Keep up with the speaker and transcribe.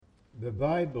The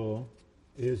Bible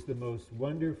is the most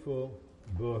wonderful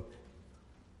book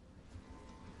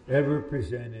ever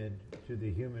presented to the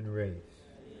human race.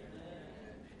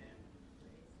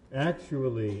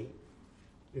 Actually,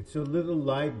 it's a little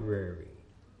library.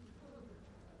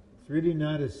 It's really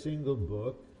not a single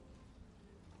book.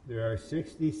 There are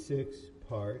 66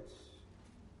 parts,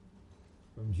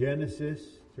 from Genesis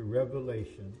to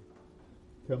Revelation,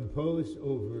 composed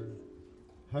over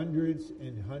hundreds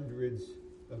and hundreds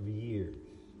of years.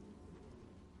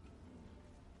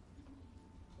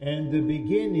 And the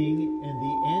beginning and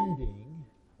the ending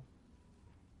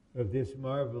of this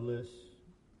marvelous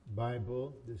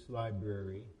Bible, this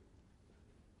library,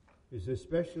 is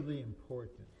especially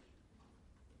important.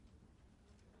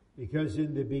 Because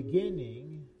in the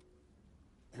beginning,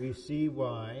 we see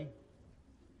why.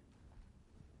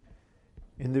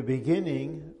 In the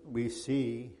beginning, we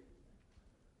see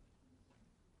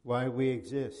why we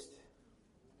exist.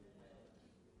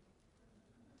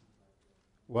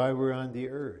 Why we're on the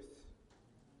earth.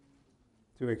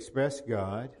 To express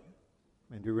God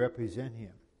and to represent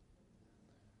Him.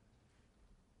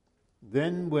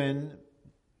 Then when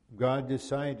God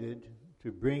decided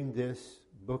to bring this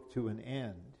book to an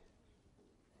end,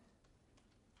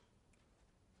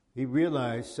 He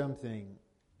realized something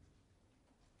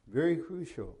very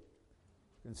crucial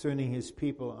concerning His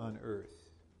people on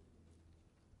earth.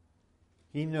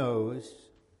 He knows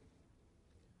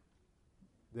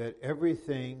that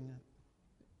everything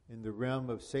in the realm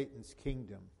of Satan's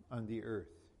kingdom on the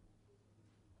earth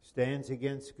stands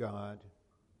against God,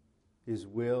 His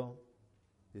will,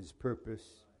 His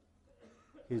purpose,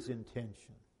 His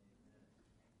intention.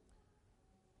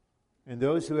 And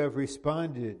those who have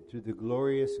responded to the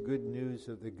glorious good news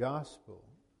of the gospel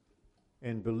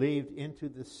and believed into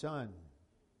the Son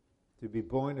to be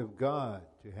born of God,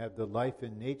 to have the life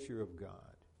and nature of God,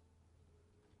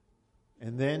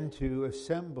 and then to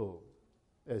assemble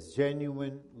as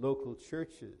genuine local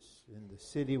churches in the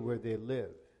city where they live.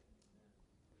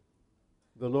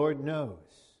 The Lord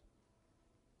knows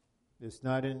it's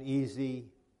not an easy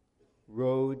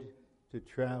road to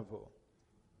travel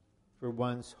for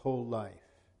one's whole life.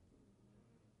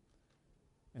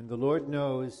 And the Lord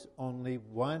knows only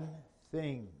one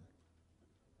thing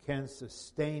can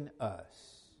sustain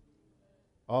us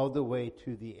all the way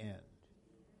to the end.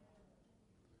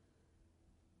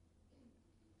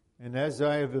 And as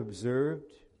I have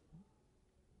observed,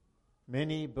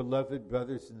 many beloved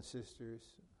brothers and sisters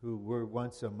who were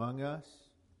once among us,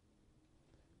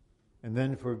 and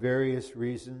then for various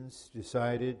reasons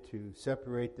decided to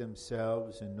separate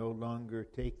themselves and no longer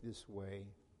take this way,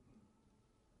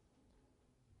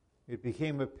 it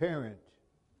became apparent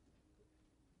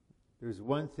there's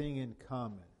one thing in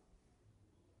common.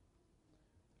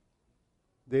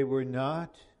 They were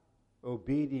not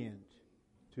obedient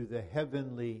to the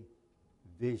heavenly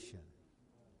vision.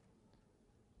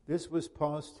 This was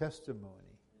Paul's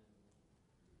testimony.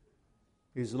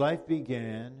 His life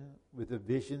began with a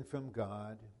vision from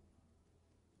God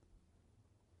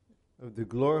of the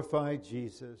glorified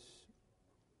Jesus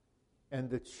and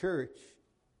the church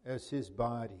as His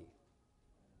body.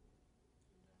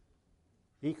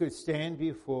 He could stand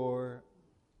before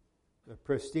the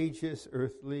prestigious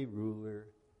earthly ruler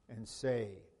and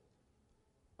say,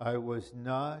 I was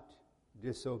not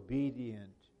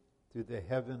disobedient to the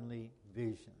heavenly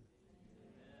vision.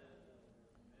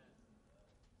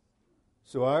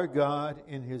 So our God,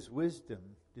 in His wisdom,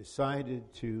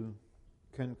 decided to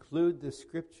conclude the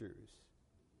Scriptures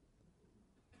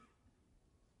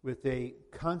with a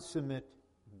consummate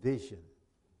vision.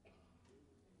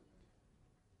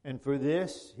 And for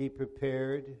this, He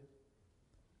prepared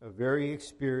a very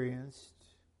experienced,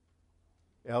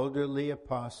 elderly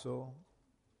apostle,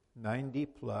 90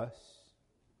 plus,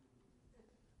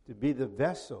 to be the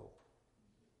vessel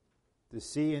to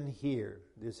see and hear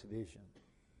this vision.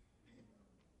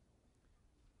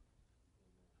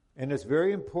 And it's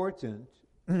very important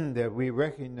that we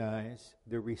recognize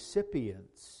the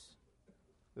recipients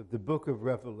of the book of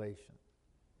Revelation.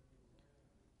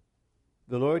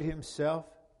 The Lord Himself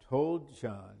told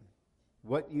John,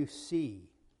 what you see,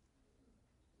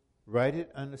 write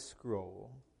it on a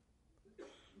scroll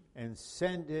and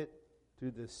send it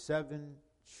to the 7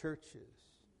 churches.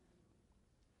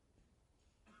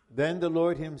 Then the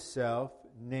Lord Himself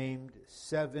named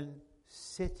 7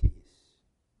 cities.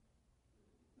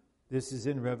 This is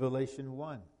in Revelation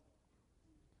 1.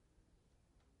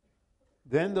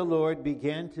 Then the Lord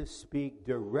began to speak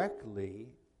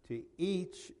directly to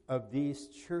each of these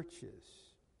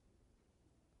churches,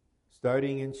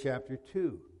 starting in chapter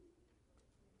 2.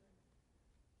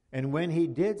 And when He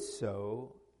did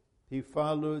so, He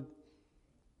followed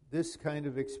this kind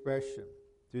of expression,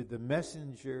 through the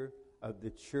messenger of the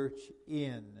church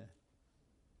in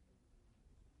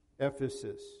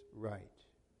Ephesus, write.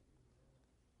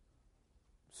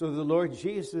 So the Lord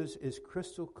Jesus is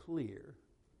crystal clear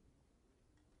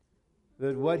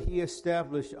that what he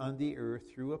established on the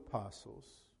earth through apostles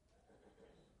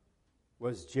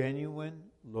was genuine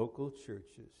local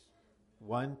churches,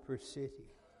 one per city.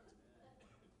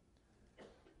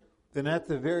 Then at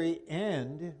the very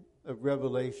end of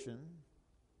Revelation,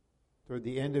 toward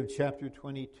the end of chapter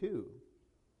 22,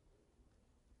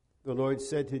 the Lord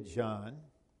said to John,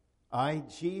 I,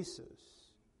 Jesus,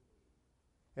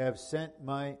 have sent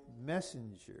my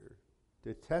messenger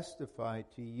to testify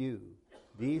to you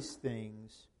these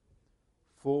things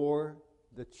for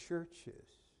the churches.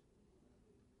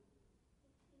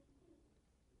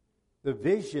 The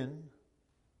vision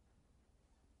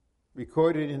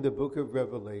recorded in the book of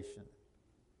Revelation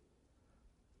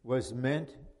was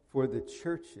meant for the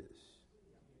churches.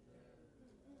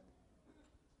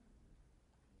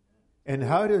 And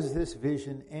how does this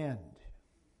vision end?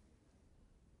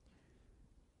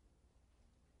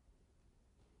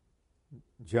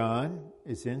 John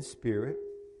is in spirit.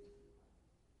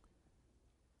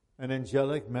 An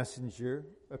angelic messenger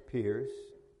appears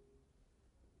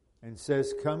and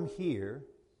says, come here.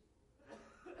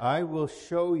 I will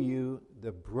show you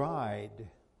the bride,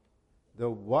 the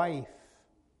wife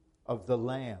of the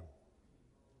Lamb.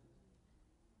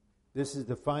 This is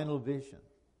the final vision.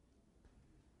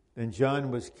 Then John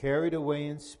was carried away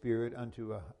in spirit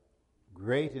unto a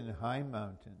great and high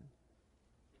mountain,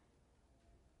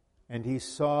 and he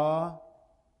saw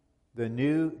the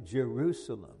new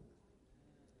Jerusalem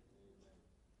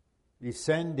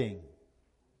descending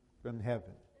from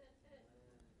heaven,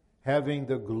 having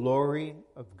the glory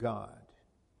of God.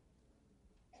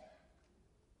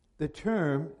 The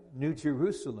term New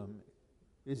Jerusalem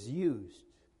is used.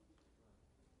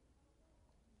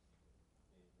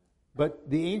 But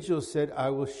the angel said, I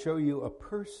will show you a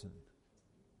person.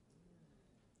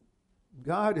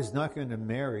 God is not going to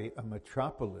marry a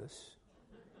metropolis.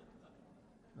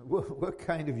 What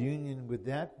kind of union would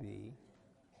that be?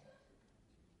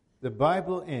 The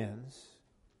Bible ends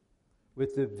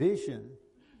with the vision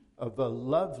of a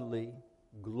lovely,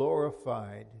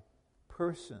 glorified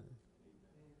person.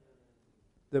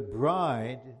 The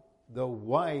bride, the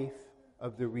wife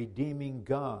of the redeeming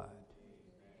God.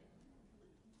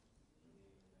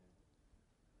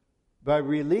 By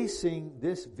releasing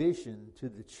this vision to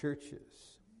the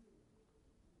churches,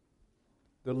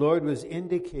 the Lord was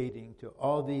indicating to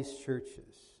all these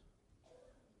churches,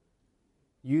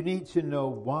 you need to know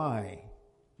why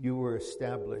you were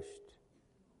established.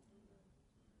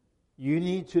 You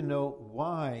need to know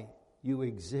why you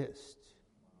exist.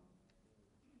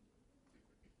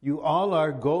 You all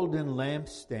are golden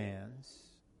lampstands,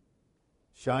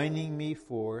 shining me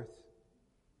forth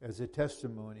as a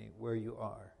testimony where you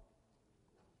are.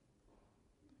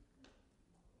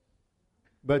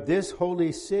 But this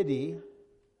holy city,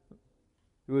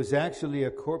 who is actually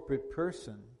a corporate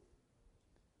person,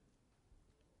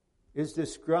 is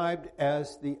described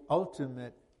as the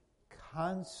ultimate,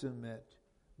 consummate,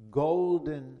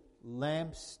 golden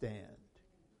lampstand.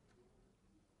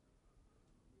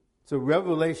 So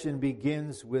Revelation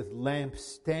begins with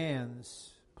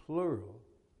lampstands, plural.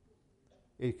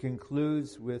 It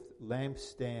concludes with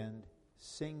lampstand,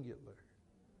 singular.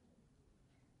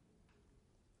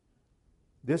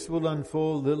 This will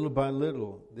unfold little by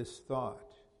little, this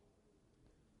thought.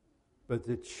 But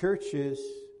the churches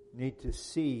need to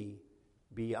see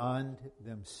beyond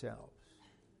themselves.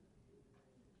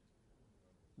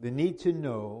 They need to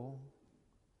know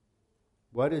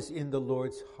what is in the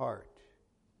Lord's heart.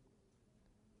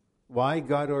 Why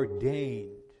God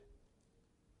ordained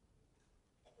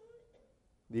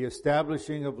the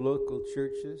establishing of local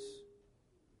churches,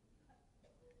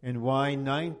 and why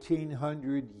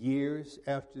 1900 years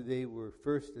after they were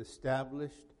first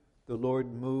established, the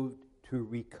Lord moved to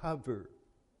recover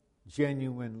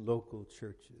genuine local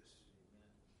churches.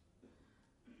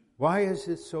 Why is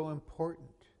it so important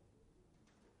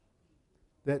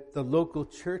that the local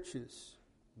churches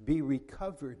be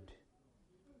recovered?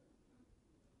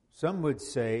 Some would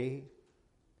say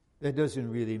that doesn't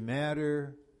really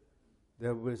matter.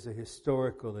 That was a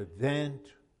historical event.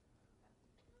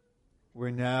 We're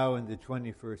now in the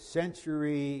 21st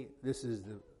century. This is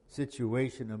the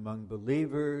situation among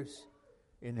believers.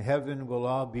 In heaven, we'll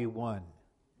all be one.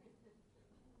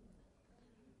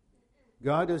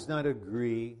 God does not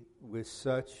agree with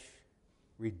such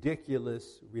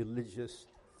ridiculous religious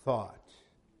thought.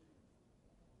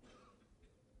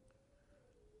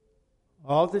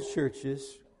 All the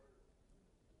churches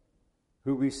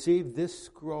who received this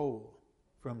scroll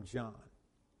from John.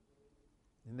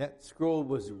 And that scroll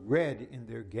was read in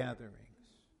their gatherings.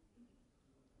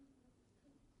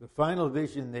 The final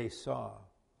vision they saw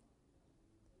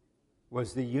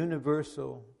was the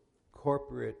universal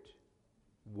corporate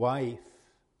wife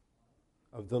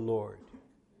of the Lord.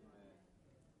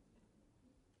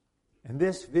 And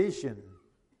this vision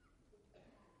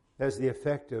has the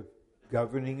effect of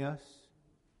governing us,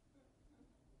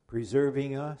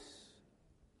 preserving us,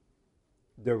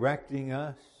 directing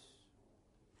us,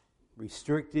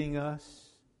 restricting us,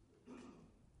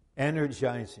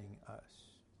 energizing us.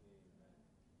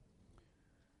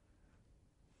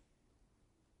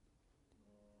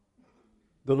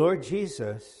 The Lord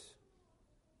Jesus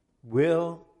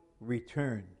will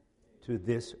return to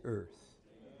this earth.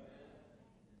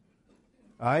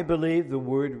 I believe the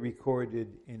word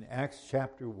recorded in Acts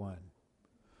chapter 1.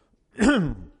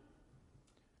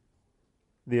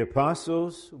 The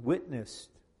apostles witnessed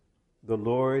the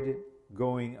Lord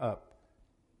going up.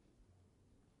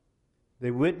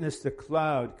 They witnessed a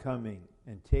cloud coming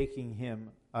and taking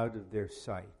him out of their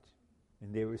sight.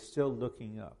 And they were still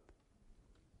looking up.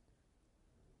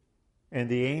 And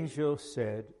the angel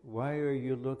said, "Why are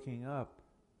you looking up?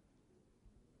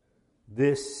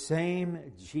 This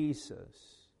same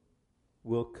Jesus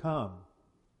will come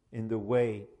in the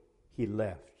way he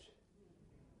left."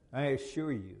 I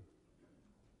assure you,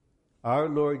 our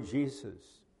Lord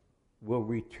Jesus will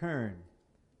return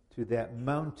to that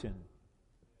mountain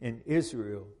in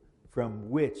Israel from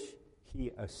which he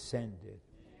ascended.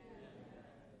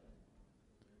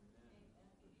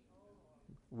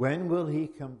 When will he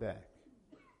come back?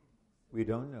 We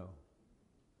don't know.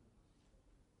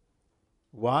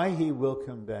 Why he will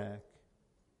come back,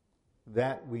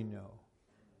 that we know.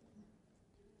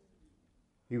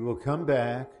 He will come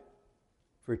back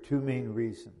for two main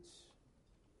reasons.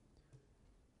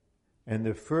 And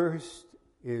the first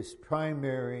is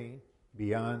primary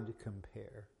beyond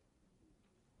compare.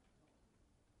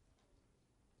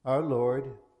 Our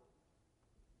Lord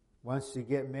wants to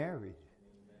get married.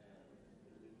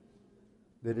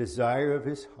 The desire of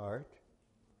his heart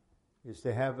is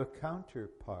to have a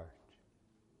counterpart.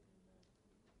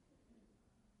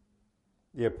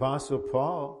 The Apostle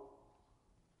Paul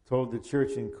told the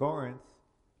church in Corinth,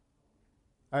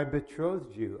 "I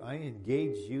betrothed you, I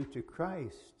engaged you to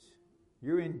Christ."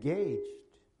 You're engaged.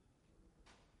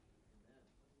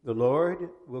 The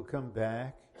Lord will come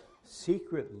back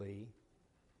secretly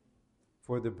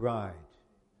for the bride.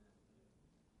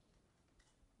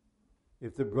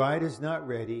 If the bride is not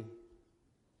ready,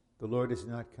 the Lord is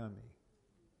not coming.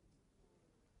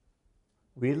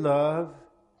 We love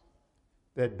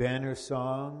that banner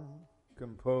song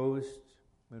composed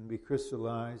when we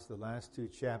crystallized the last two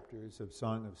chapters of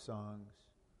Song of Songs.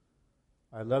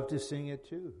 I love to sing it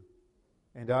too.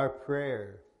 And our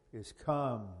prayer is,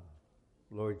 "Come,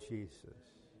 Lord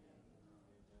Jesus.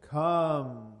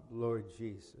 Come, Lord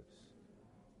Jesus.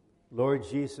 Lord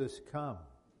Jesus, come."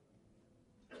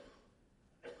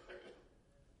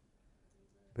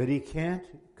 But he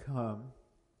can't come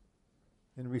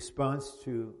in response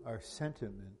to our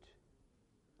sentiment.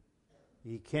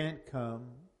 He can't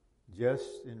come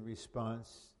just in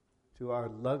response to our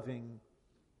loving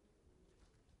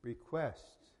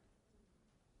request.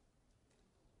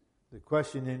 The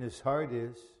question in his heart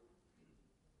is,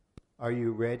 are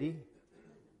you ready?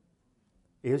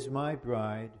 Is my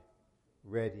bride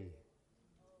ready?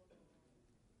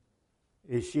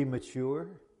 Is she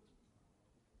mature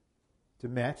to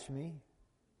match me?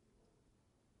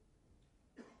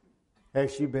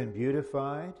 Has she been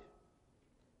beautified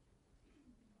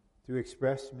to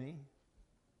express me?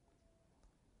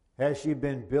 Has she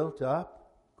been built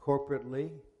up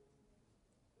corporately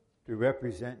to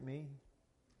represent me?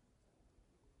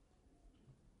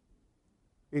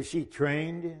 Is she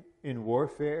trained in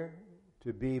warfare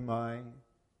to be my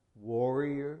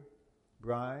warrior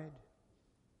bride?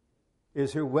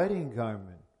 Is her wedding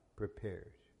garment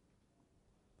prepared?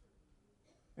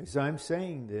 As I'm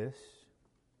saying this,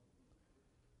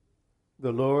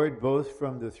 the Lord, both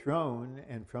from the throne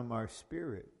and from our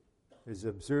spirit, is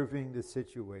observing the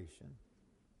situation.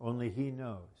 Only he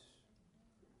knows.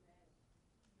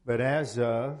 But as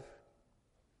of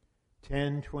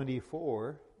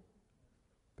 10:24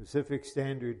 Pacific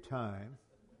Standard Time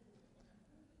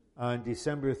on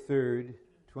December 3rd,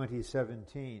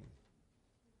 2017,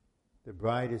 the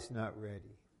bride is not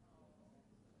ready.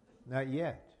 Not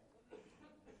yet.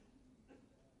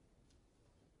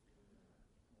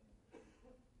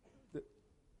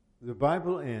 The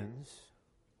Bible ends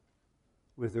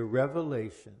with a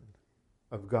revelation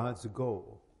of God's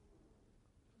goal.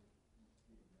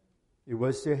 It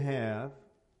was to have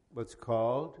what's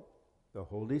called the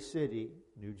Holy City,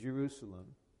 New Jerusalem,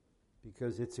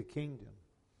 because it's a kingdom.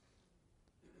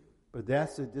 But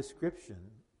that's a description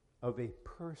of a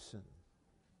person,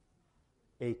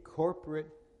 a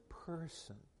corporate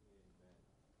person.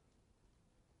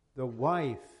 The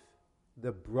wife,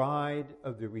 the bride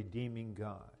of the redeeming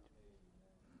God.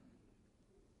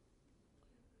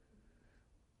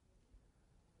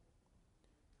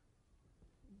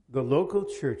 The local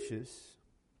churches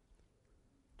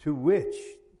to which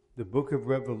the book of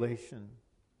Revelation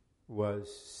was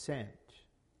sent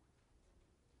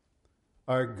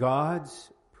are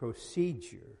God's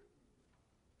procedure,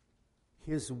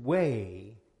 his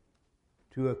way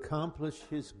to accomplish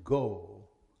his goal,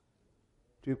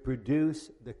 to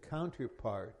produce the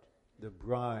counterpart, the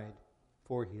bride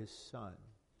for his son.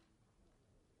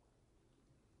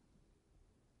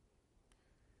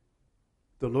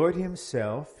 The Lord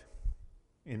himself,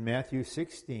 in Matthew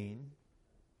 16,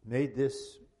 made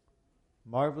this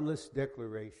marvelous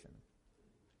declaration.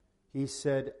 He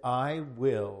said, I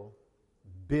will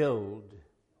build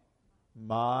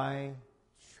my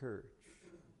church.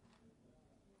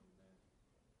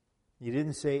 He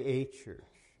didn't say a church.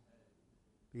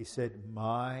 He said,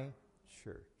 my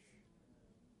church.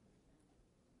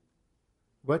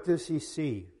 What does he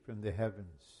see from the heavens?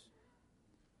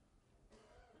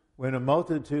 When a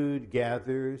multitude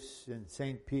gathers in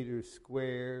St. Peter's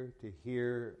Square to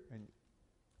hear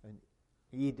an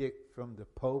edict from the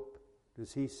Pope,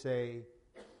 does he say,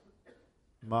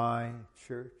 my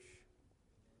church?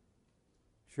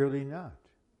 Surely not.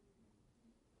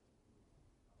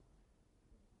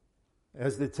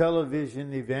 As the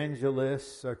television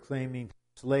evangelists are claiming to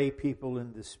slay people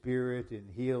in the spirit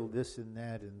and heal this and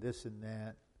that and this and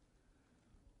that,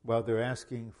 while they're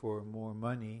asking for more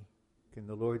money, can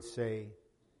the Lord say,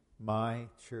 my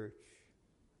church?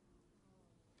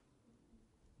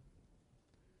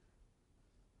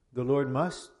 The Lord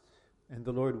must and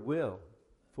the Lord will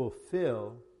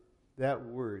fulfill that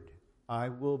word. I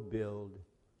will build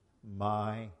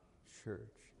my church.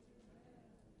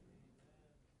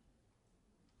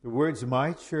 The words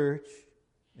my church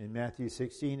in Matthew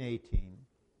 16:18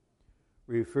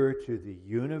 refer to the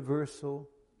universal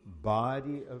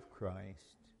body of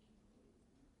Christ,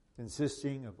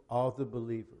 consisting of all the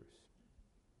believers.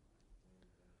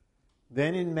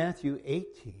 Then in Matthew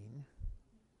 18,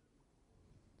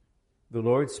 the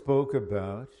Lord spoke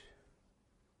about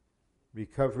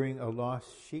recovering a lost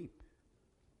sheep,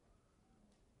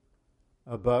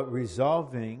 about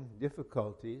resolving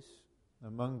difficulties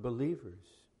among believers.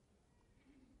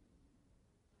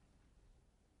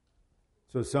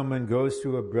 So someone goes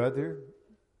to a brother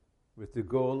with the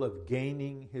goal of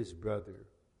gaining his brother,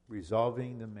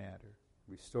 resolving the matter,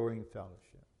 restoring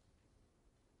fellowship.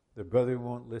 The brother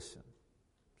won't listen.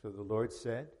 So the Lord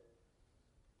said,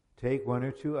 take one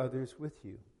or two others with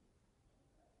you.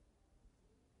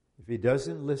 If he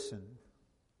doesn't listen,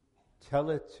 tell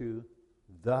it to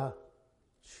the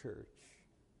church.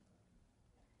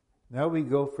 Now we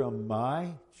go from my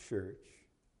church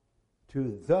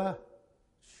to the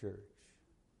church.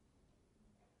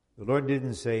 The Lord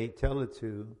didn't say, tell it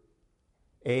to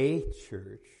a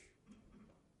church,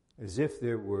 as if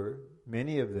there were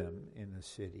many of them in the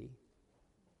city.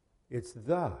 It's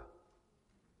the.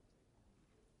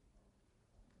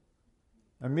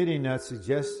 I'm really not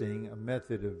suggesting a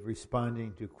method of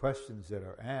responding to questions that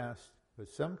are asked, but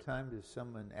sometimes if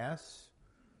someone asks,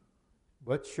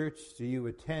 what church do you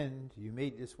attend? You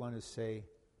may just want to say,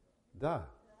 the.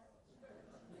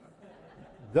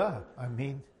 The. I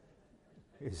mean,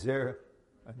 is there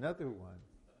another one?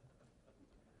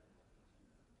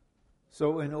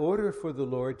 So in order for the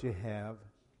Lord to have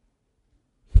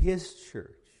his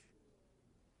church,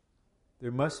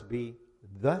 there must be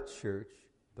the church,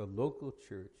 the local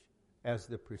church, as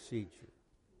the procedure.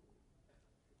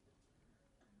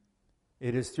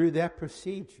 It is through that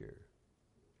procedure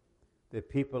that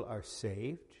people are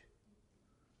saved,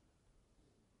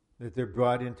 that they're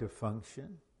brought into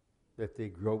function, that they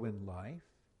grow in life,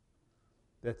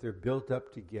 that they're built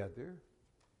up together,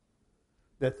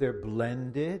 that they're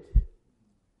blended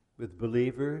with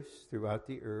believers throughout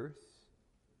the earth,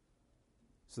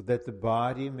 so that the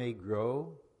body may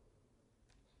grow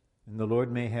and the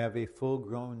Lord may have a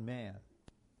full-grown man.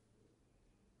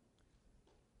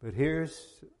 But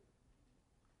here's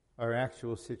our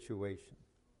actual situation.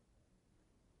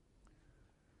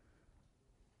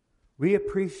 We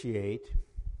appreciate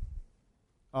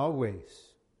always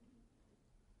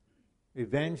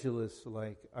evangelists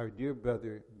like our dear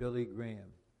brother Billy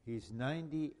Graham. He's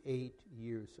 98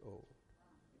 years old.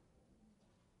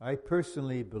 I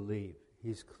personally believe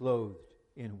he's clothed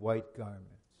in white garments.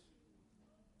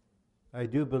 I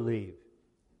do believe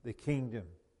the kingdom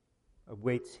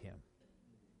awaits him.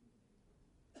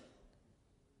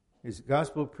 His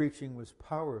gospel preaching was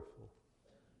powerful.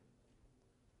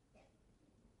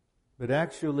 But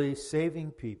actually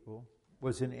saving people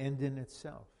was an end in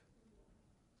itself.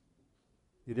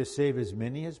 You just save as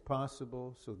many as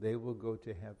possible so they will go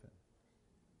to heaven.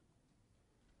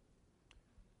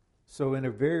 So in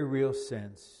a very real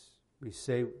sense, we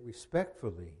say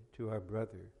respectfully to our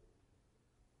brother,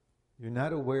 you're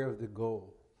not aware of the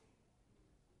goal.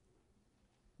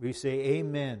 We say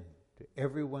amen to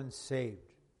everyone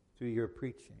saved through your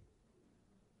preaching.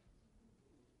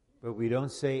 But we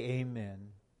don't say amen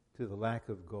to the lack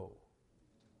of goal.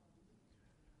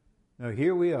 Now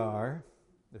here we are,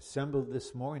 assembled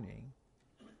this morning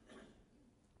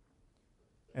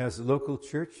as local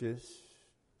churches,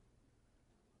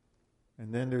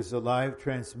 and then there's a live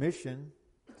transmission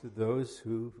to those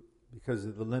who, because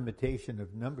of the limitation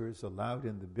of numbers allowed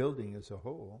in the building as a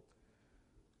whole,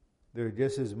 they're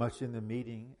just as much in the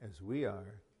meeting as we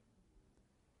are.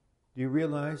 Do you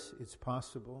realize it's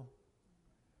possible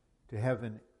to have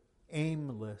an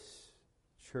aimless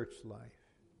church life?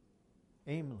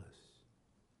 Aimless.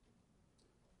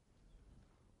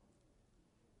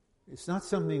 It's not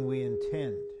something we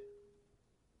intend.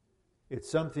 It's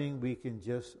something we can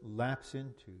just lapse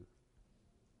into.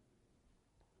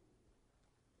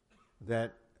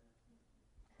 That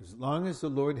as long as the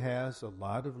Lord has a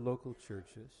lot of local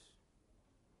churches,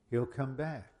 he'll come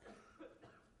back.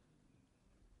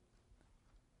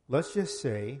 Let's just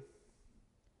say,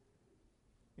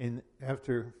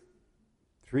 after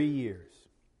 3 years,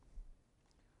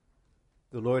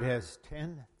 the Lord has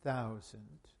 10,000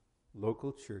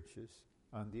 local churches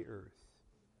on the earth.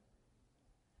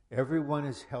 Everyone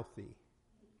is healthy.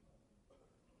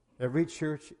 Every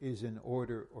church is in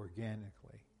order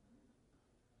organically.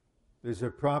 There's a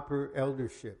proper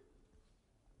eldership,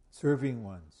 serving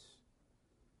ones.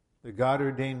 The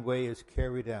God-ordained way is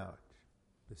carried out.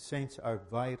 The saints are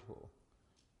vital.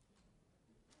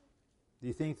 Do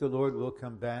you think the Lord will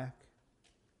come back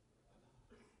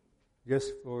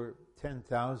just for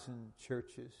 10,000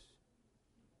 churches?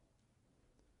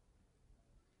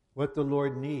 What the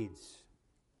Lord needs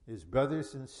is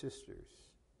brothers and sisters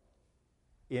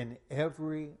in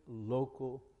every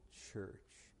local church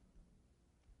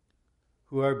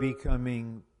who are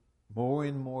becoming more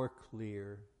and more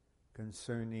clear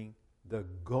concerning the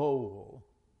goal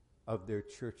of their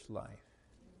church life,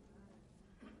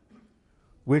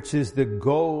 which is the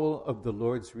goal of the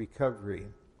Lord's recovery.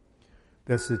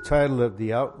 That's the title of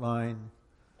the outline.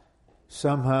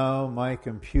 Somehow my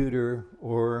computer,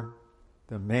 or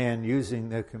the man using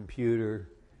the computer,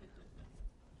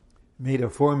 made a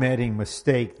formatting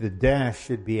mistake. The dash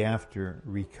should be after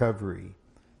recovery.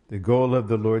 The goal of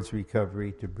the Lord's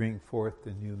recovery, to bring forth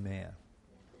the new man.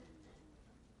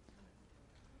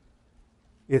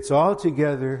 It's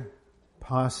altogether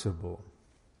possible,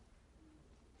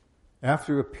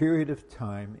 after a period of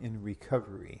time in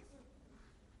recovery,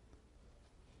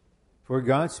 for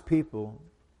God's people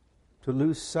to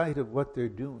lose sight of what they're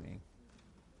doing.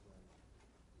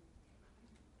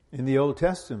 In the Old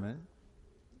Testament,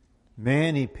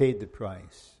 he paid the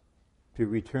price to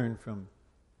return from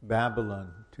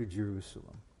Babylon to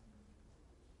Jerusalem,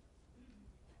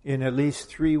 in at least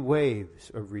 3 waves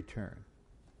of return.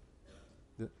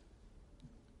 The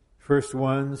first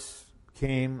ones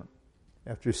came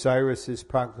after Cyrus's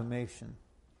proclamation,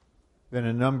 then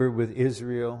a number with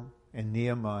Israel and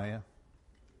Nehemiah.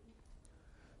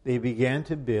 They began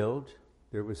to build.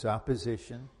 There was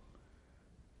opposition.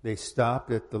 They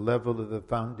stopped at the level of the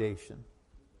foundation.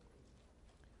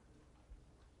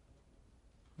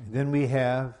 And then we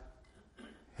have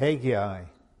Haggai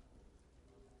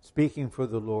speaking for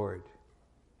the Lord.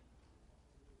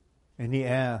 And he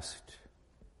asked,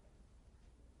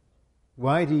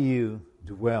 "Why do you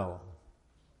dwell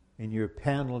in your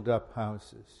paneled up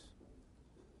houses?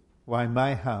 Why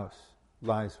my house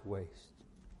lies waste?"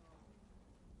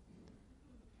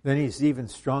 Then he's even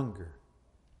stronger.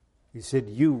 He said,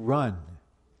 "You run,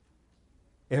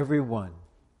 everyone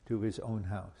to his own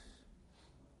house."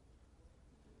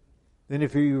 Then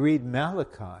if you read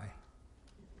Malachi,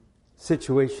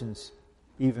 situation's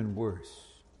even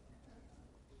worse.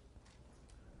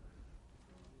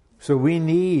 So we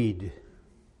need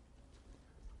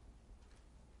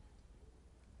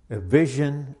a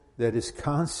vision that is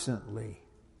constantly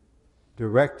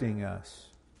directing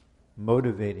us,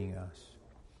 motivating us.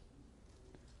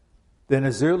 Then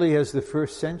as early as the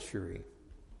 1st century,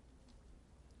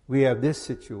 we have this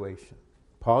situation.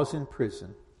 Paul's in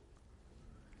prison.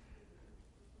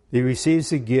 He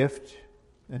receives a gift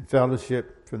and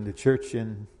fellowship from the church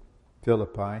in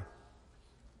Philippi.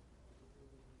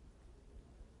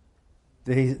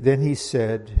 Then he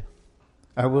said,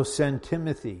 I will send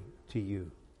Timothy to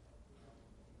you,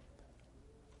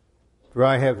 for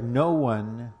I have no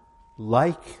one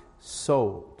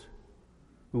like-souled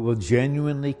who will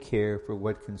genuinely care for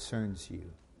what concerns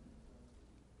you.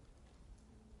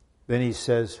 Then he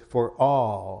says, for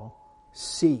all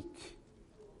seek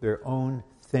their own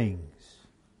things,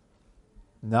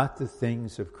 not the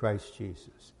things of Christ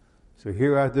Jesus. So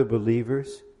here are the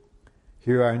believers.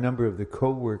 Here are a number of the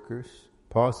co-workers.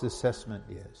 Paul's assessment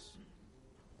is,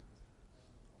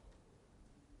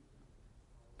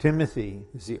 Timothy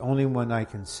is the only one I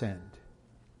can send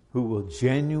who will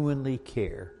genuinely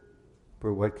care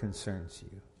for what concerns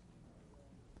you.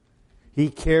 He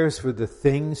cares for the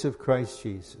things of Christ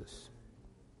Jesus.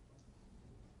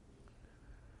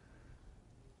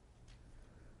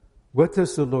 What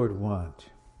does the Lord want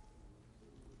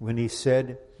when he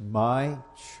said, my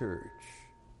church?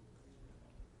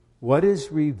 What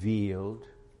is revealed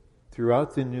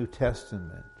throughout the New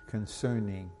Testament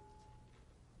concerning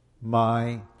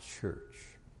my church?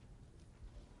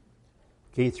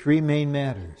 Okay, three main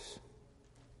matters.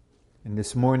 And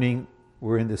this morning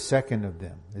we're in the second of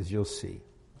them, as you'll see.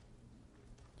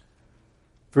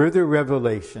 Further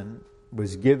revelation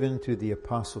was given to the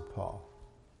Apostle Paul.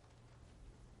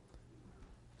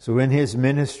 So in his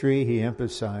ministry he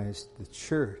emphasized the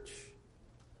church,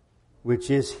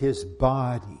 which is his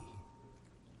body,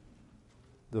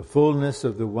 the fullness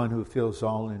of the one who fills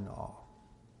all in all.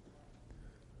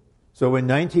 So in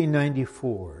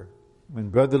 1994, when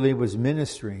Brother Lee was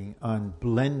ministering on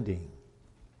blending,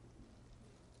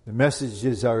 the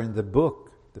messages are in the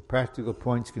book, the practical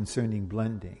points concerning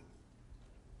blending.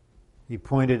 He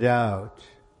pointed out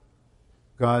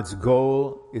God's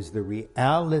goal is the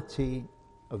reality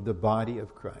of the body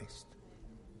of Christ.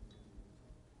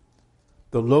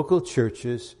 The local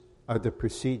churches are the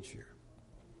procedure.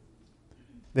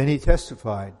 Then he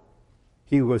testified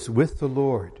he was with the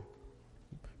Lord,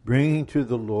 bringing to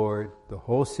the Lord the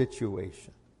whole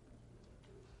situation,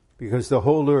 because the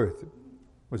whole earth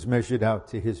was measured out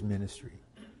to his ministry.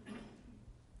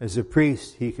 As a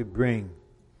priest, he could bring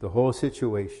the whole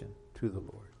situation to the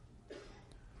Lord.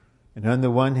 And on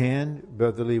the one hand,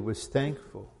 Brother Lee was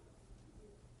thankful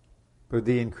for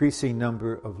the increasing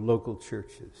number of local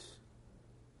churches.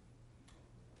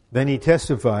 Then he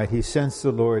testified, he sensed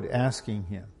the Lord asking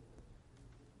him,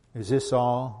 is this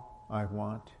all I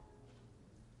want?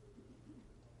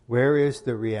 Where is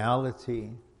the reality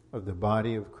of the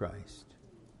body of Christ?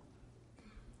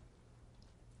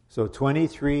 So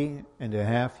 23 and a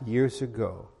half years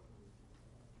ago,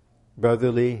 Brother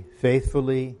Lee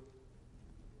faithfully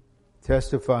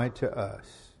testified to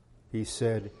us. He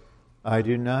said, I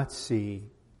do not see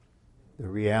the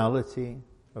reality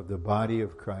of the body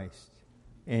of Christ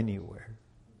anywhere.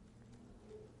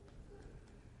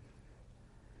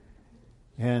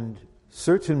 And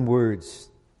certain words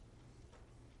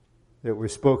that were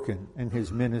spoken in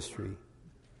his ministry,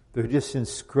 they're just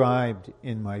inscribed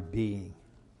in my being.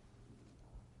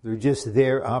 They're just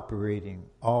there operating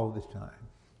all the time.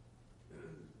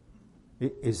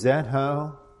 Is that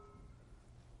how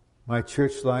my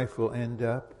church life will end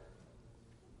up?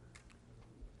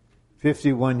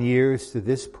 51 years to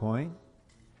this point.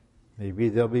 Maybe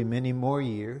there'll be many more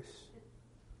years.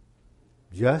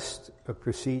 Just a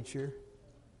procedure.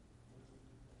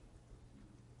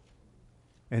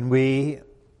 And we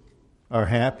are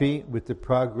happy with the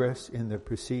progress in the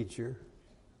procedure.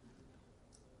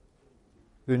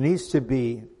 There needs to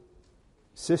be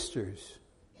sisters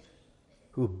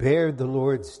who bear the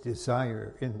Lord's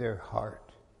desire in their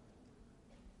heart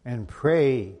and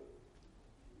pray.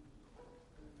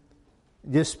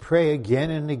 Just pray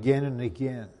again and again and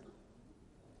again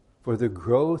for the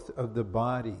growth of the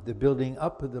body, the building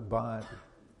up of the body.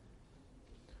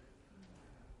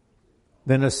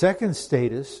 Then a second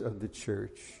status of the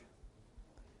church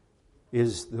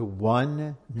is the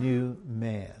one new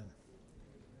man.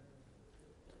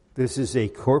 This is a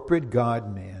corporate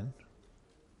God-man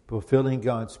fulfilling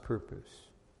God's purpose.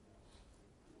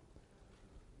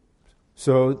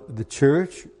 So the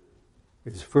church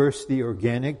is first the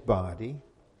organic body,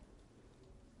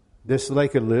 just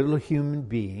like a little human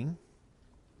being.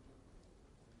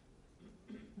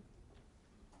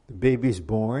 The baby's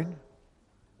born.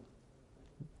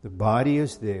 The body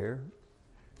is there.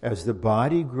 As the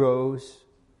body grows,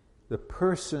 the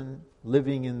person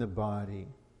living in the body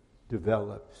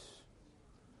develops.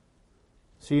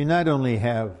 So you not only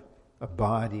have a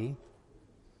body,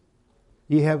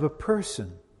 you have a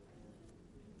person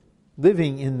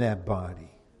living in that body.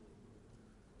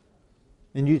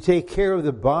 And you take care of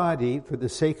the body for the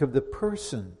sake of the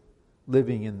person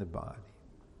living in the body.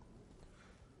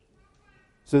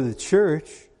 So the church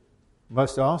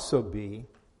must also be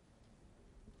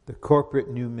the corporate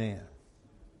new man.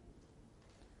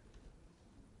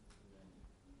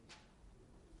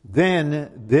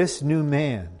 Then this new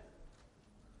man,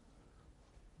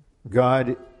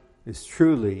 God is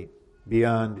truly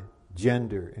beyond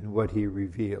gender in what he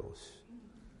reveals.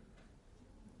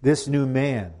 This new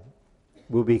man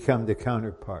will become the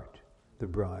counterpart, the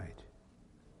bride.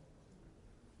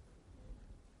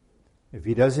 If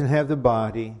he doesn't have the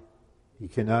body, he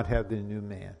cannot have the new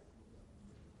man.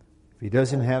 If he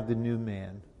doesn't have the new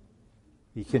man,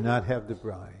 he cannot have the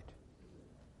bride.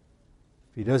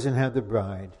 If he doesn't have the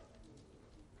bride,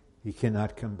 he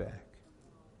cannot come back.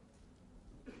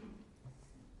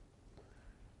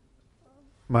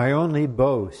 My only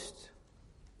boast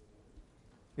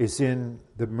is in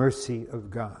the mercy of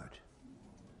God.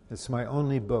 That's my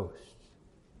only boast.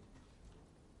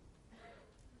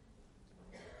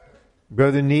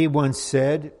 Brother Nee once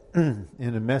said in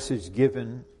a message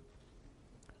given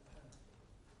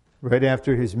right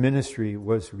after his ministry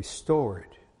was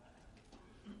restored,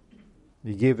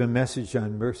 he gave a message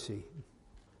on mercy.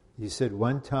 He said,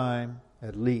 one time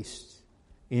at least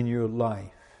in your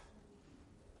life,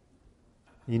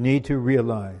 you need to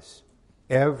realize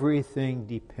everything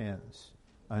depends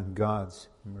on God's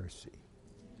mercy.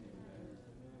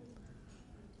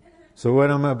 So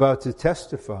what I'm about to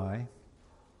testify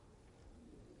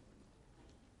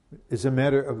is a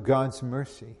matter of God's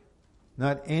mercy,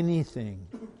 not anything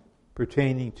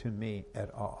pertaining to me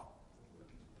at all.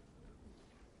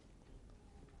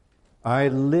 I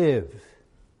live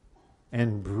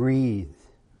and breathe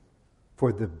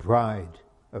for the bride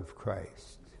of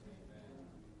Christ.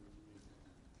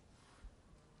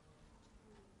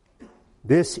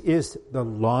 This is the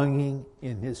longing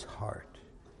in his heart.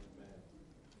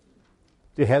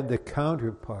 To have the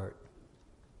counterpart,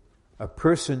 a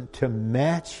person to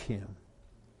match him.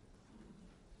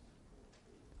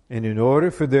 And in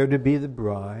order for there to be the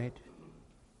bride,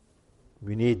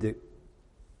 we need the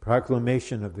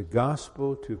proclamation of the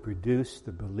gospel to produce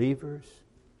the believers.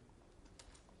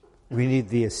 We need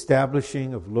the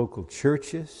establishing of local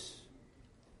churches.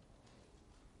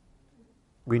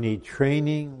 We need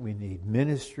training. We need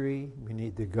ministry. We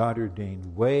need the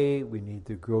God-ordained way. We need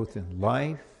the growth in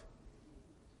life.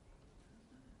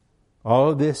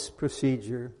 All of this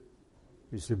procedure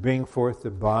is to bring forth the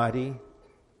body,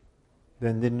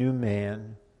 then the new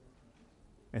man,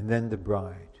 and then the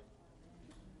bride.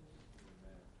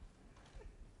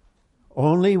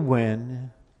 Only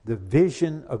when the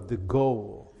vision of the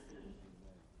goal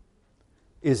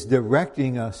is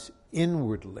directing us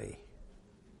inwardly,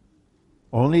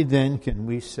 only then can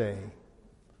we say,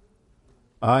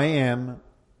 I am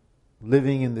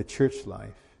living in the church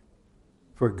life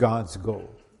for God's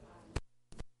goal.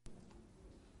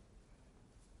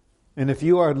 And if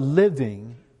you are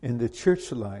living in the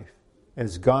church life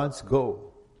as God's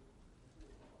goal,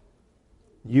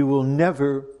 you will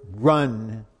never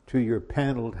run to your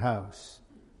paneled house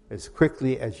as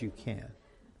quickly as you can.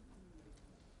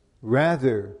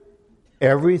 Rather,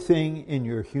 everything in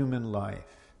your human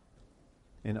life,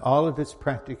 in all of its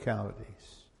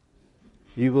practicalities,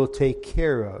 you will take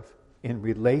care of in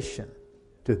relation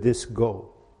to this goal.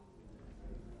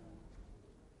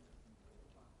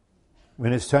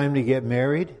 When it's time to get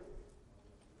married,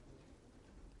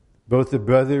 both the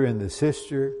brother and the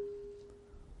sister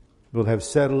will have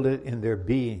settled it in their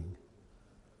being.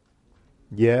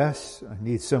 Yes, I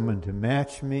need someone to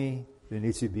match me. There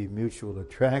needs to be mutual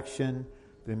attraction.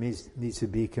 There needs to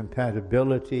be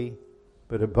compatibility.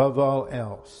 But above all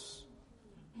else,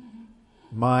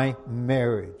 my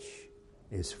marriage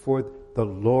is for the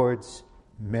Lord's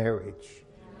marriage,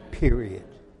 period.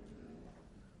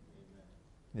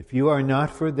 If you are not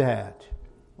for that,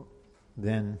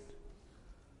 then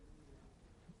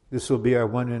this will be our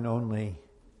one and only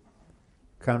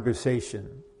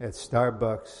conversation at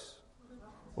Starbucks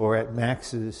or at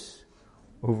Max's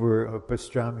over a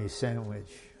pastrami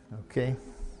sandwich. Okay?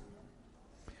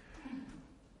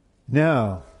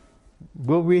 Now,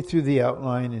 we'll read through the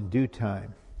outline in due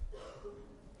time.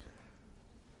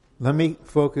 Let me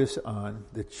focus on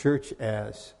the church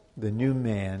as the new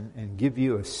man and give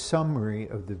you a summary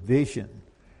of the vision.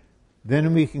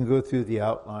 Then we can go through the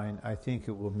outline. I think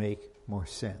it will make more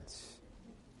sense.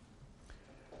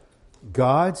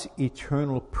 God's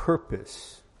eternal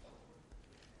purpose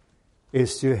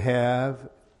is to have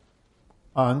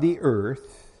on the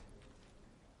earth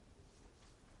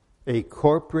a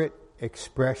corporate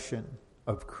expression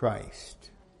of Christ.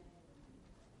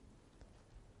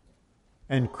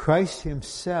 And Christ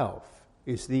himself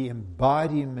is the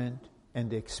embodiment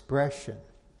and expression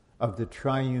of the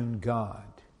triune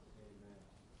God.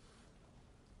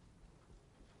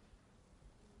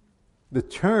 The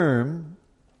term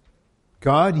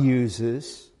God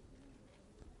uses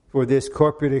for this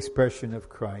corporate expression of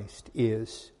Christ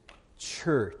is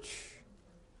church.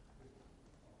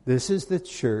 This is the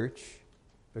church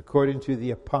according to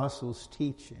the apostles'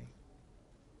 teaching.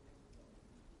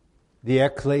 The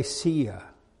ecclesia.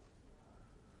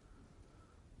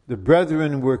 The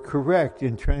brethren were correct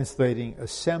in translating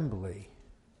assembly.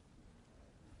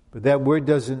 But that word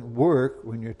doesn't work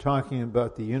when you're talking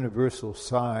about the universal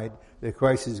side that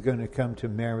Christ is going to come to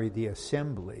marry the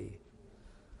assembly.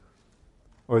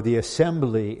 Or the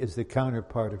assembly is the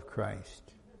counterpart of Christ.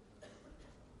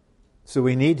 So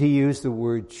we need to use the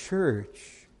word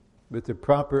church with the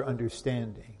proper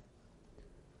understanding.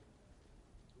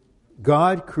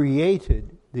 God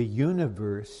created the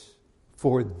universe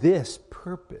for this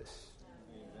purpose.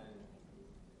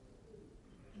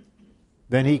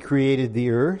 Then he created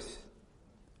the earth,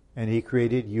 and he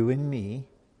created you and me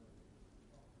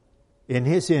in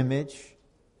his image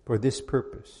for this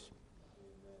purpose.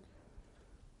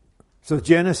 So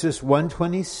Genesis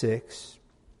 1:26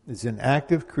 is an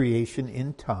act of creation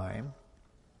in time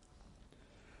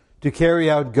to carry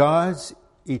out God's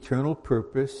eternal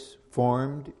purpose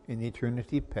formed in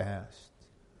eternity past,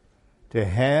 to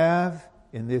have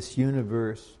in this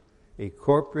universe a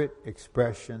corporate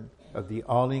expression of the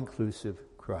all-inclusive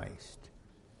Christ,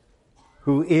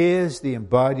 who is the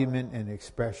embodiment and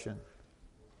expression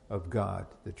of God,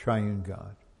 the triune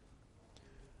God.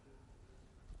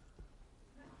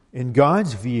 In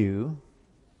God's view,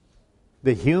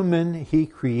 the human he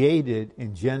created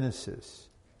in Genesis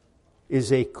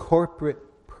is a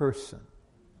corporate person.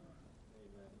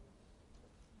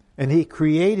 And he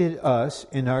created us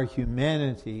in our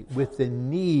humanity with the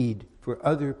need for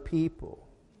other people.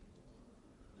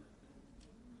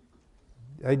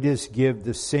 I just give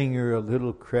the singer a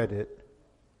little credit.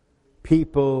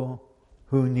 People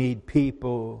who need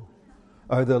people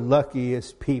are the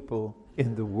luckiest people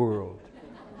in the world.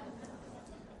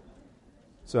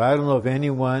 So I don't know if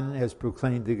anyone has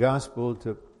proclaimed the gospel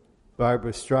to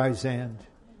Barbra Streisand.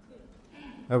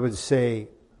 I would say,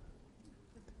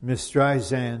 Miss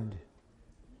Streisand,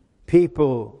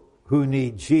 people who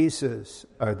need Jesus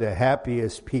are the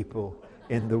happiest people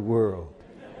in the world.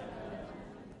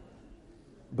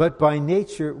 But by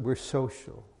nature, we're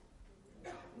social.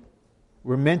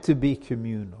 We're meant to be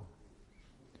communal.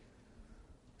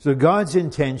 So God's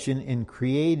intention in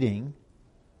creating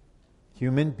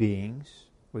human beings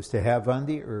was to have on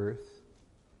the earth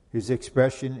his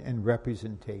expression and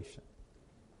representation.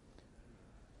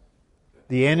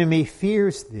 The enemy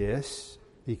fears this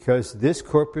because this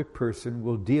corporate person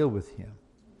will deal with him.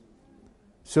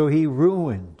 So he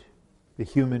ruined the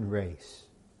human race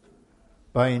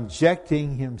by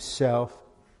injecting himself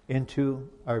into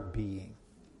our being,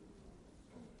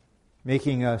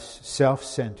 making us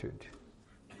self-centered,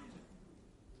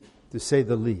 to say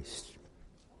the least.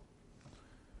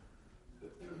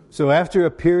 So after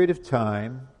a period of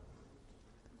time,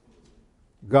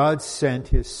 God sent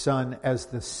his Son as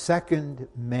the second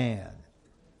man.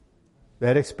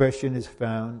 That expression is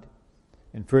found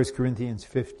in 1 Corinthians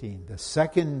 15. The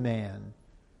second man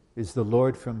is the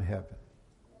Lord from heaven.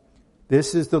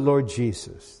 This is the Lord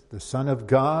Jesus, the Son of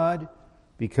God,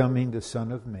 becoming the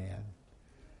Son of Man.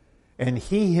 And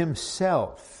he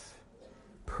himself,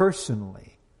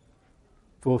 personally,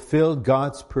 fulfilled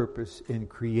God's purpose in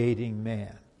creating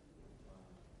man.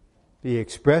 He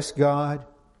expressed God.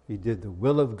 He did the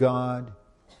will of God.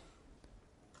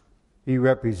 He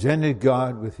represented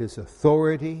God with his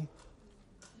authority.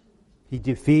 He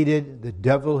defeated the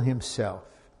devil himself.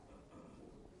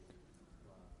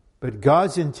 But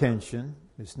God's intention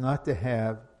is not to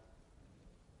have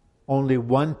only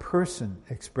one person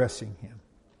expressing him.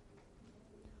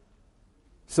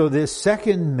 So this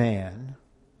second man,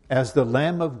 as the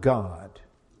Lamb of God,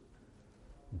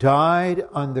 died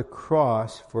on the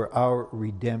cross for our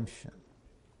redemption.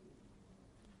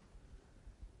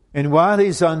 And while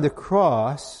he's on the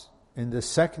cross, in the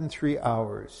second 3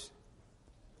 hours,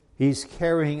 he's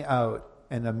carrying out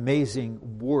an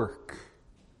amazing work.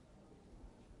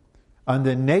 On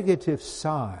the negative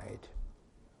side,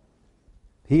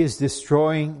 he is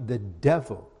destroying the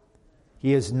devil.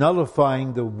 He is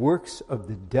nullifying the works of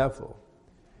the devil.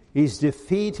 He's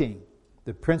defeating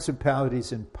the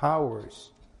principalities and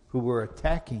powers who were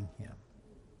attacking him.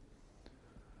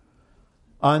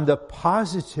 On the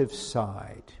positive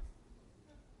side,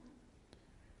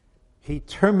 He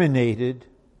terminated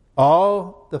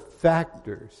all the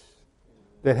factors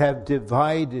that have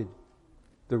divided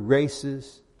the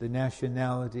races, the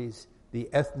nationalities, the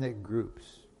ethnic groups,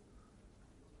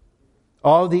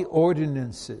 all the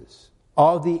ordinances,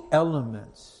 all the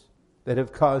elements that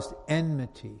have caused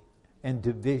enmity and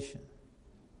division.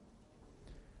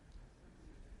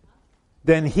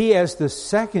 Then he, as the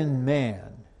second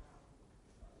man,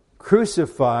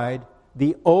 crucified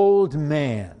the old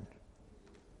man.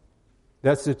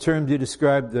 That's the term to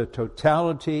describe the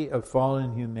totality of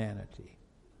fallen humanity.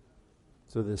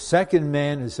 So the second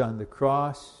man is on the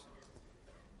cross,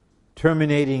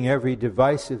 terminating every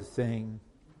divisive thing,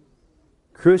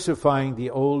 crucifying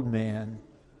the old man.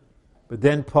 But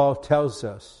then Paul tells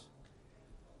us,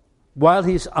 while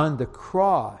he's on the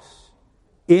cross,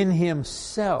 in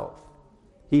himself,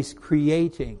 he's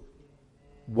creating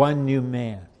one new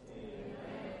man.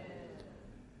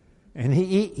 And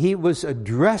he was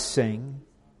addressing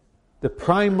the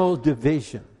primal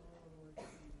division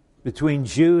between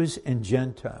Jews and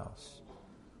Gentiles.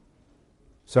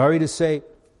 Sorry to say,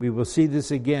 we will see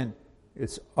this again.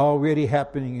 It's already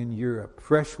happening in Europe.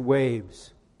 Fresh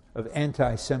waves of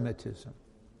anti-Semitism.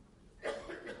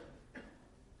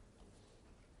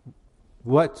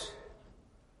 What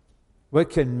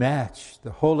can match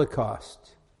the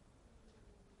Holocaust,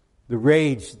 the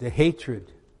rage, the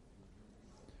hatred?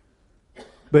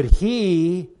 But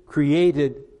he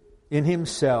created in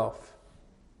himself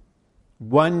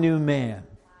one new man,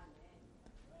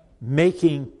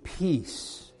 making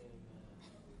peace.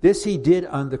 This he did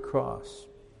on the cross.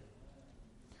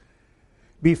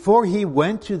 Before he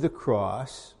went to the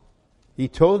cross, he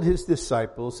told his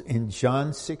disciples in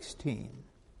John 16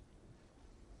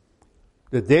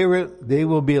 that they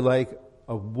will be like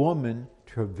a woman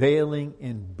travailing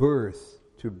in birth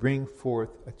to bring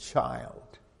forth a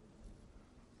child.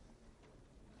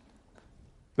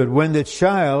 But when the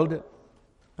child,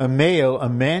 a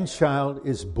man-child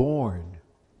is born,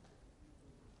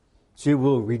 she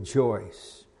will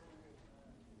rejoice.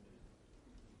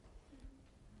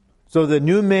 So the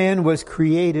new man was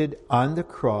created on the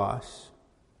cross,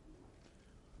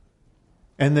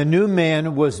 and the new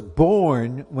man was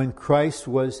born when Christ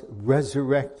was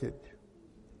resurrected.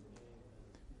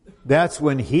 That's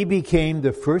when he became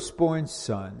the firstborn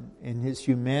son in his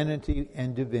humanity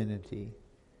and divinity.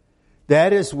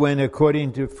 That is when,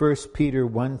 according to 1 Peter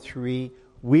 1:3,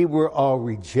 we were all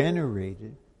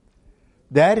regenerated.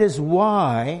 That is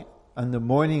why, on the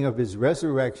morning of his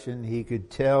resurrection, he could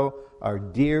tell our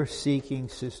dear seeking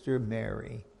sister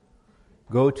Mary,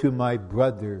 "Go to my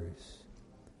brothers."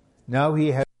 Now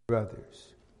he has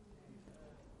brothers.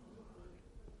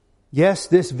 Yes,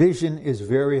 this vision is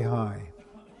very high.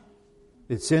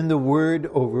 It's in the word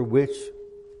over which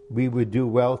we would do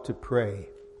well to pray.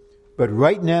 But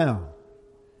right now,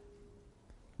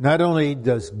 not only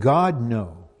does God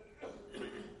know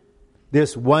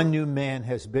this one new man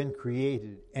has been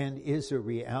created and is a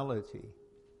reality,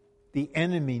 the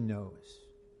enemy knows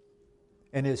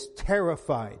and is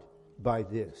terrified by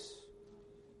this.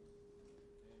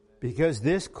 Because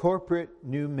this corporate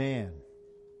new man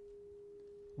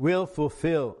will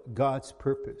fulfill God's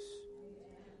purpose.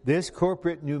 This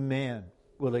corporate new man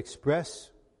will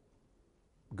express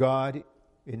God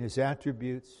in his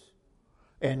attributes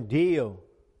and deal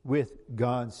with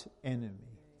God's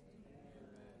enemy.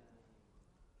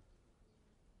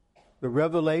 The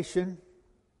revelation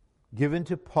given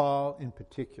to Paul in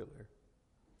particular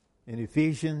in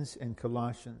Ephesians and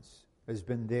Colossians has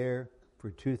been there for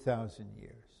 2,000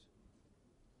 years.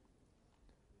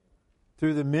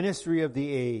 Through the ministry of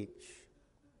the age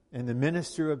and the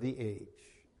minister of the age,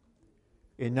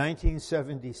 in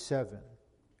 1977,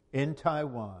 in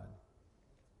Taiwan,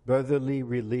 Brother Lee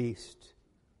released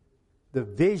the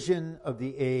vision of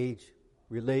the age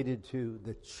related to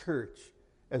the church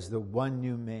as the one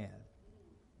new man.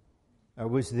 I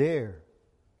was there.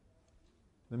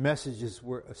 The messages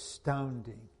were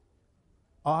astounding,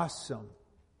 awesome,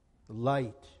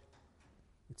 light.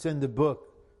 It's in the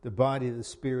book, The Body, the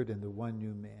Spirit, and the One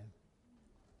New Man.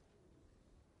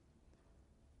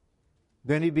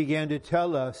 Then he began to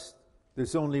tell us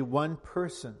there's only one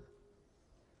person,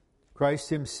 Christ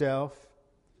himself,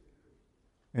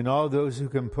 and all those who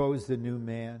compose the new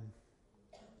man.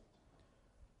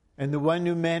 And the one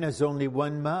new man has only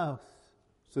one mouth,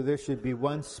 so there should be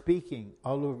one speaking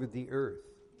all over the earth.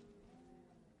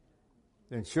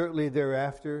 Then shortly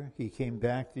thereafter, he came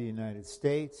back to the United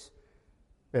States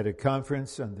at a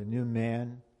conference on the new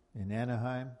man in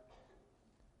Anaheim.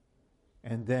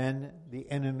 And then the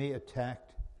enemy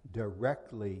attacked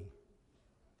directly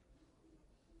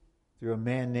through a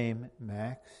man named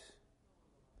Max,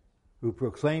 who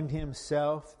proclaimed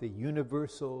himself the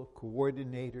universal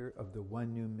coordinator of the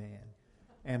one new man.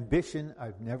 Ambition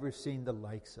I've never seen the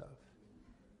likes of.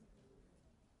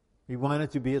 He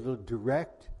wanted to be able to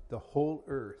direct the whole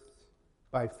earth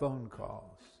by phone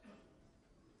calls.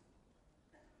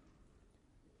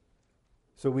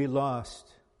 So we lost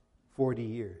 40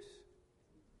 years.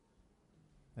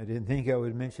 I didn't think I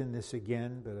would mention this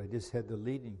again, but I just had the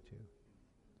leading to.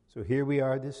 So here we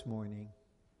are this morning,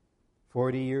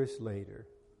 40 years later.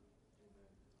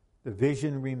 The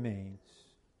vision remains.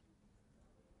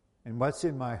 And what's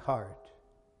in my heart?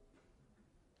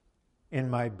 In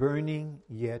my burning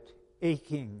yet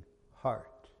aching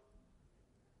heart.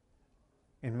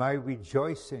 In my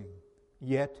rejoicing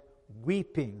yet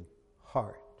weeping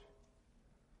heart.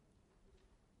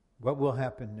 What will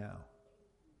happen now?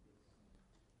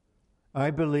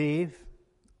 I believe,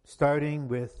 starting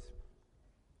with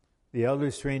the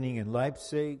elders training in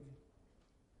Leipzig,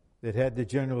 that had the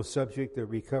general subject, the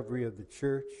recovery of the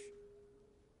church,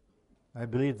 I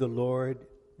believe the Lord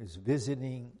is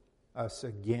visiting us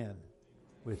again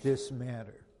with this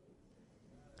matter.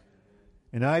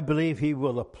 And I believe he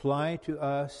will apply to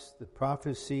us the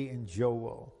prophecy in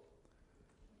Joel.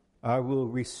 I will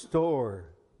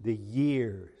restore the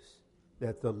years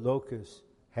that the locusts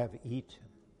have eaten.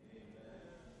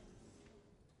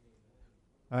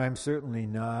 I'm certainly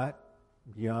not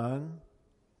young.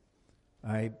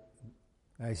 I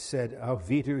said Auf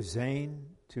Wiedersehen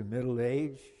to middle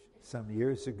age some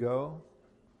years ago.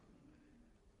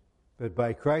 But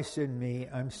by Christ in me,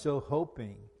 I'm still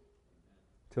hoping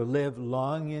to live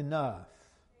long enough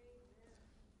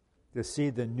to see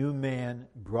the new man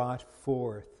brought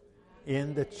forth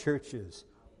in the churches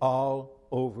all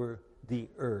over the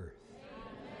earth.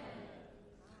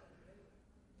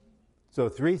 So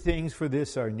 3 things for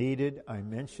this are needed. I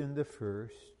mentioned the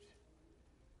first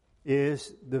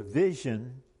is the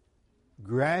vision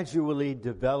gradually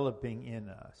developing in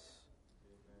us.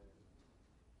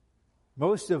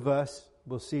 Most of us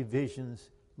will see visions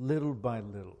little by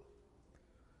little.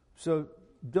 So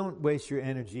don't waste your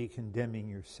energy condemning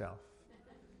yourself.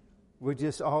 We're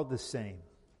just all the same.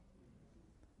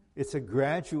 It's a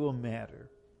gradual matter.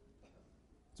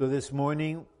 So this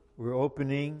morning, we're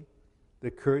opening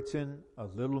the curtain a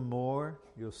little more.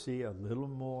 You'll see a little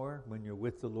more. When you're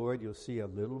with the Lord, you'll see a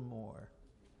little more.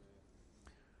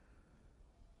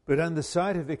 But on the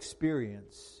side of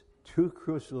experience, 2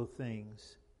 crucial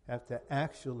things have to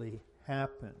actually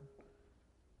happen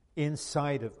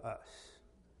inside of us,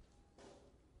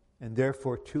 and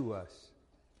therefore to us.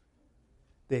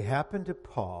 They happened to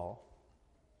Paul,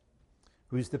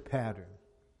 who's the pattern.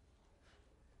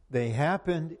 They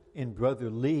happened in Brother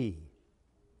Lee,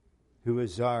 who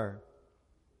is our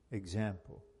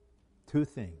example. 2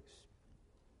 things.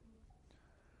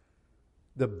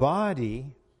 The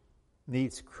body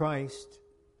needs Christ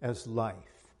as life.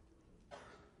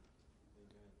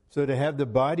 So to have the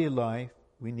body life,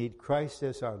 we need Christ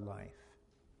as our life.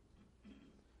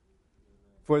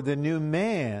 For the new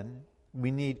man,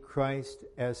 we need Christ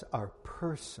as our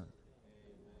person.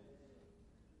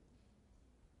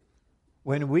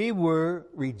 When we were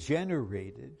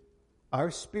regenerated,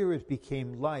 our spirit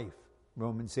became life,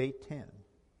 Romans 8:10.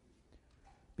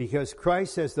 Because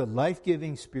Christ as the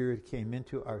life-giving spirit came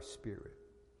into our spirit.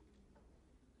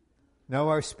 Now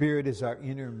our spirit is our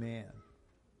inner man.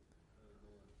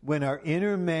 When our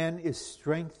inner man is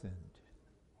strengthened,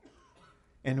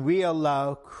 and we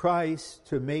allow Christ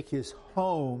to make his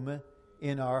home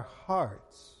in our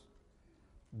hearts,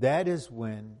 that is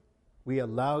when we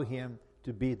allow him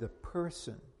to be the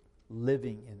person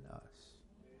living in us.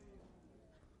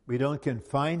 We don't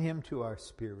confine him to our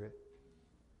spirit.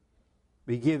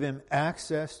 We give him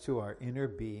access to our inner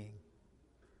being,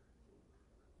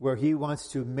 where he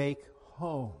wants to make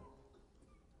home.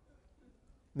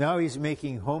 Now he's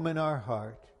making home in our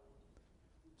heart,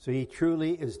 so he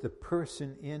truly is the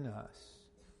person in us,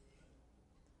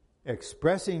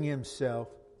 expressing himself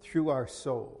through our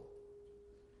soul,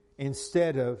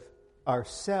 instead of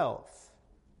ourself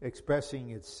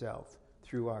expressing itself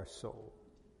through our soul.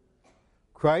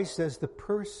 Christ as the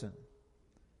person,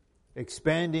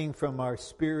 expanding from our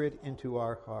spirit into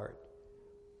our heart,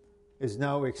 is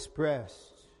now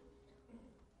expressed.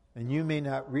 And you may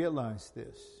not realize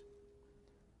this,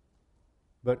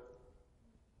 but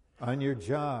on your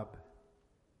job,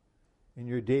 in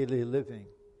your daily living,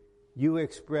 you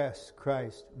express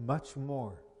Christ much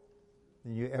more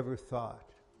than you ever thought.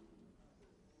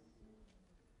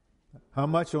 How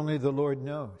much only the Lord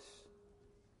knows.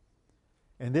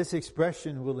 And this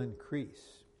expression will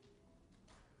increase.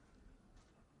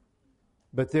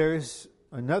 But there's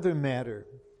another matter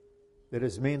that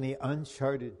is mainly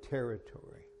uncharted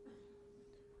territory.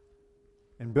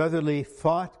 And Brother Lee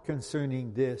fought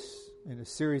concerning this in a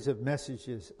series of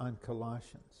messages on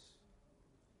Colossians.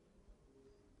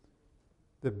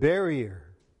 The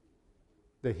barrier,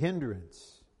 the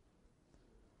hindrance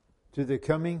to the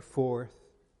coming forth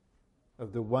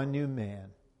of the one new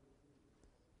man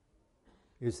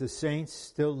is the saints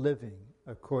still living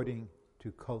according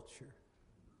to culture.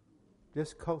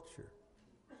 Just culture.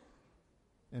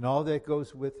 And all that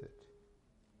goes with it.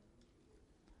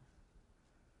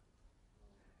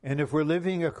 And if we're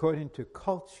living according to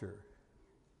culture,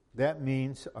 that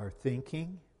means our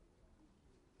thinking,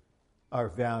 our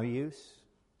values,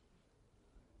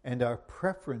 and our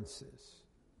preferences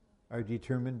are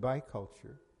determined by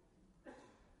culture.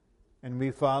 And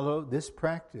we follow this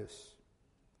practice.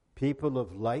 People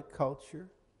of like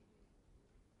culture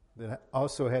that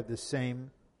also have the same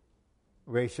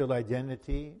racial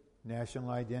identity,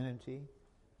 national identity,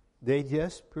 they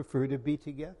just prefer to be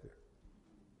together.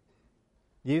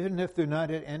 Even if they're not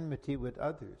at enmity with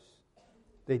others,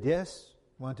 they just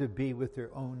want to be with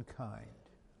their own kind.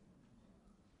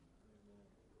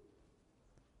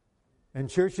 And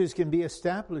churches can be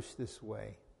established this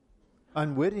way,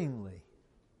 unwittingly.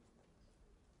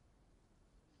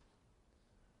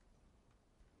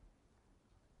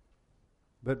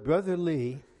 But Brother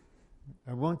Lee,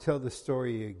 I won't tell the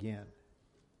story again,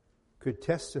 could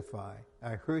testify.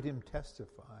 I heard him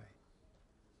testify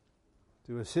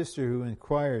to a sister who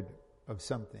inquired of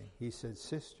something. He said,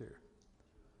 "Sister,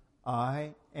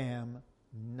 I am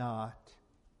not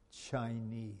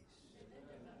Chinese.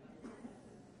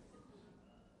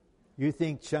 You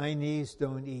think Chinese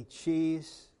don't eat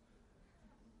cheese?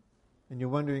 And you're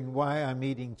wondering why I'm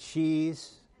eating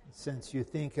cheese since you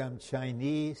think I'm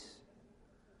Chinese?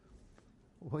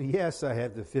 Well, yes, I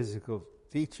have the physical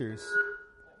features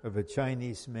of a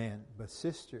Chinese man, but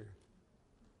sister,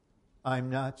 I'm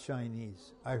not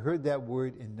Chinese." I heard that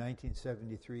word in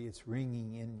 1973. It's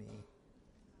ringing in me.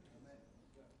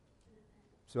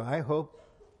 So I hope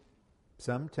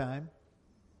sometime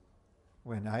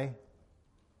when I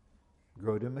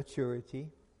grow to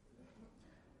maturity,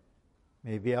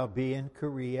 maybe I'll be in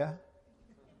Korea.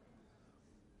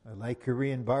 I like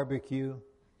Korean barbecue.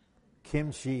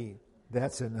 Kimchi,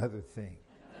 that's another thing.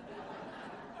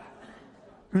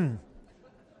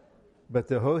 But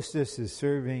the hostess is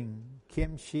serving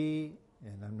kimchi,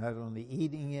 and I'm not only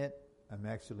eating it, I'm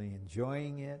actually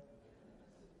enjoying it.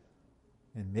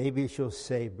 And maybe she'll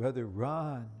say, "Brother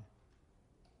Ron,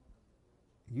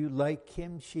 you like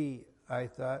kimchi. I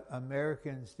thought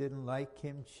Americans didn't like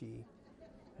kimchi."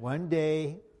 One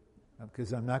day,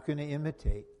 because I'm not going to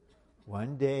imitate,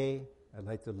 one day I'd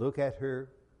like to look at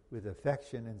her with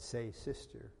affection and say,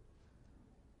 "Sister,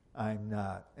 I'm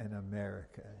not an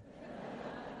American.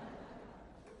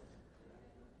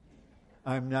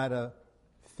 I'm not a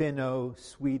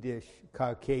Finno-Swedish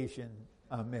Caucasian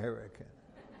American.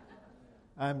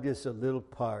 I'm just a little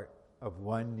part of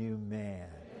one new man."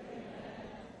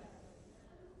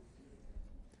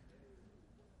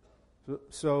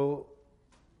 So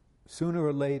sooner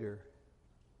or later,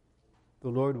 the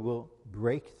Lord will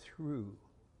break through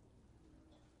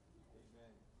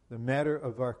the matter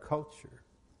of our culture.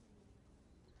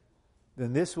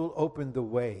 Then this will open the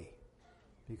way,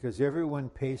 because everyone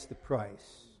pays the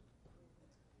price.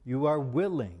 You are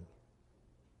willing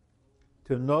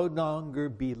to no longer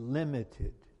be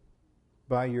limited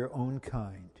by your own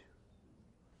kind.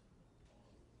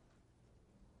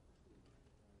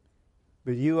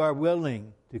 But you are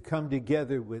willing to come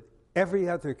together with every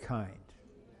other kind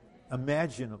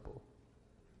imaginable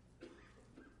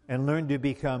and learn to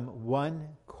become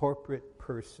one corporate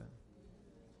person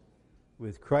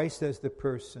with Christ as the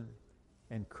person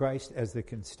and Christ as the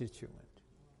constituent.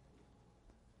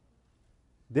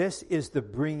 This is the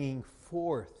bringing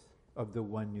forth of the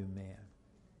one new man.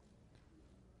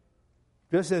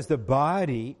 Just as the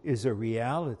body is a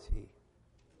reality,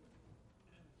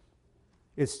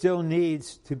 it still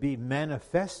needs to be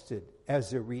manifested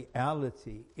as a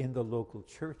reality in the local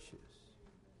churches.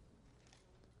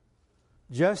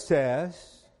 Just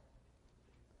as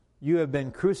you have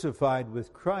been crucified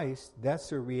with Christ,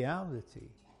 that's a reality.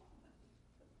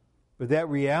 But that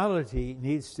reality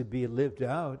needs to be lived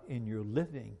out in your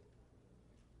living,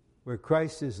 where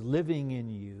Christ is living in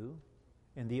you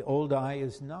and the old I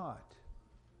is not.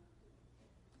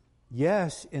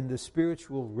 Yes, in the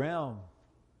spiritual realm,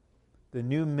 the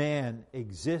new man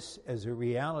exists as a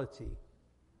reality.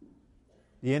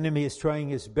 The enemy is trying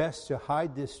his best to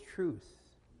hide this truth.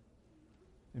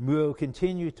 And we will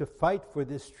continue to fight for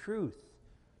this truth.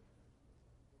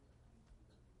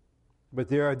 But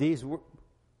there are these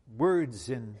words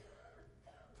in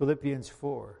Philippians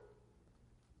 4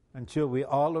 until we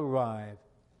all arrive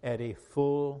at a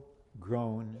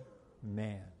full-grown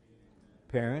man.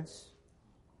 Parents,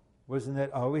 wasn't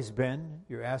that always been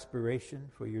your aspiration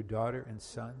for your daughter and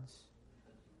sons?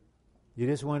 You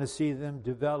just want to see them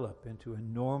develop into a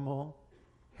normal,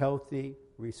 healthy,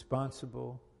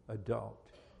 responsible adult.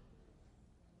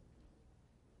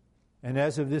 And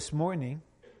as of this morning,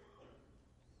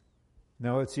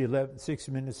 now it's 6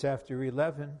 minutes after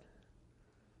 11,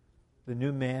 the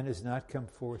new man has not come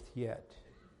forth yet.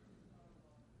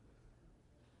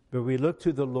 But we look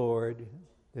to the Lord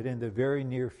that in the very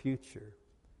near future,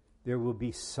 there will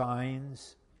be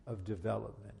signs of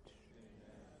development.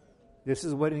 This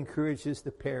is what encourages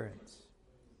the parents.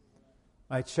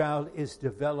 My child is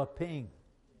developing.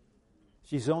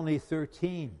 She's only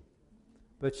 13,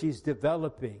 but she's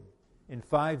developing. In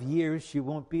 5 years, she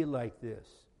won't be like this.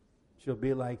 She'll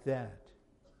be like that.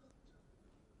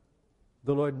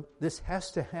 The Lord, this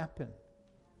has to happen.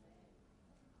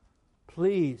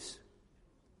 Please,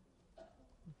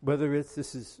 whether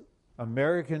this is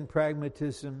American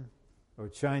pragmatism or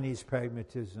Chinese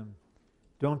pragmatism,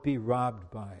 don't be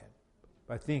robbed by it,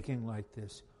 by thinking like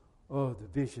this. Oh, the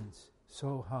vision's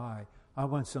so high. I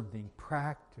want something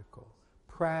practical.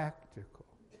 Practical.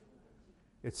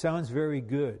 It sounds very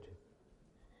good.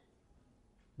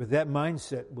 But that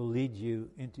mindset will lead you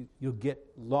into, you'll get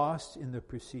lost in the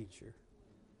procedure.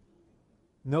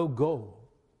 No goal.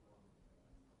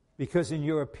 Because in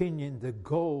your opinion, the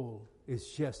goal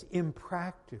is just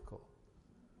impractical.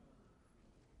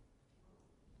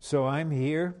 So I'm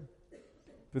here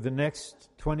for the next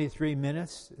 23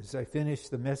 minutes as I finish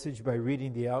the message by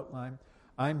reading the outline.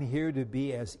 I'm here to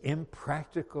be as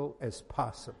impractical as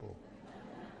possible.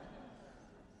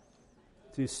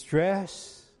 To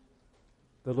stress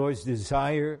the Lord's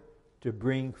desire to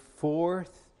bring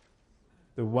forth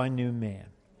the one new man.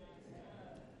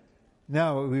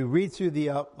 Now, we read through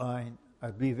the outline. I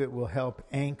believe it will help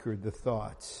anchor the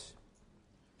thoughts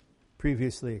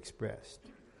previously expressed.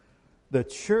 The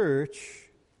church,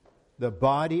 the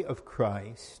body of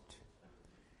Christ,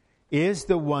 is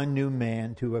the one new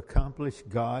man to accomplish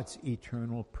God's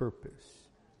eternal purpose.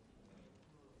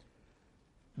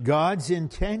 God's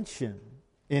intention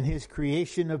in his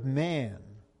creation of man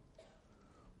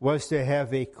was to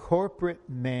have a corporate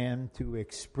man to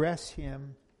express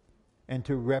him and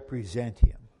to represent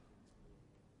him.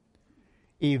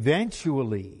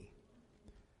 Eventually,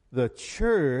 the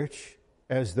church,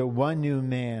 as the one new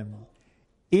man,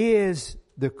 is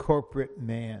the corporate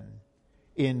man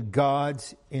in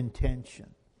God's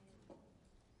intention.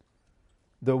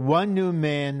 The one new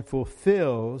man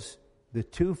fulfills the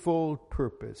twofold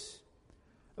purpose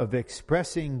of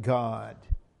expressing God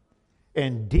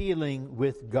and dealing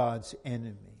with God's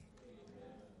enemy.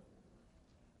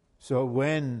 So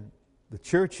when the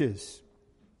churches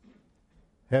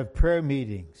have prayer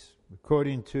meetings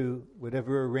according to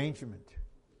whatever arrangement,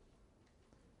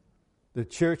 the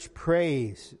church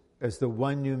prays as the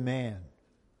one new man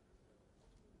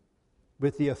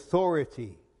with the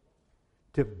authority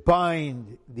to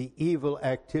bind the evil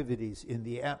activities in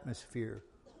the atmosphere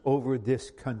over this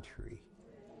country.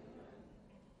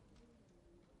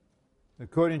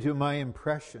 According to my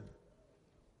impression,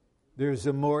 there's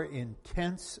a more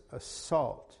intense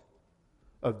assault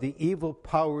of the evil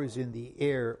powers in the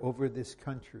air over this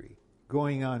country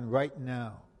going on right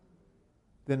now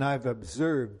than I've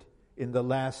observed in the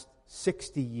last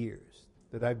 60 years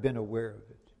that I've been aware of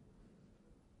it.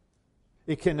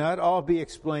 It cannot all be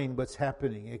explained what's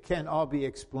happening. It can't all be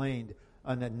explained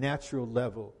on a natural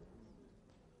level.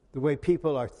 The way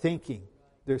people are thinking,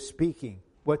 they're speaking,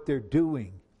 what they're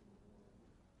doing.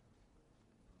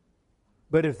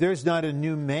 But if there's not a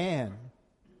new man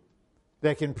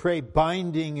that can pray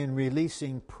binding and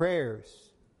releasing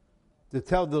prayers to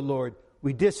tell the Lord,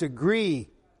 we disagree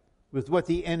with what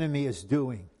the enemy is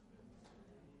doing.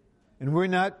 And we're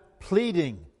not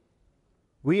pleading.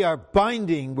 We are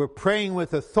binding. We're praying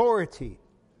with authority.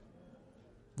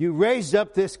 You raised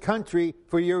up this country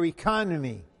for your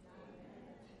economy.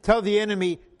 Tell the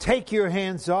enemy, take your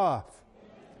hands off.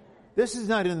 This is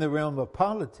not in the realm of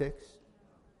politics.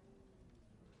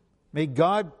 May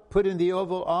God put in the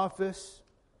Oval Office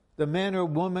the man or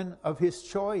woman of his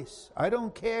choice. I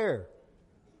don't care.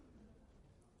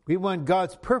 We want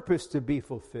God's purpose to be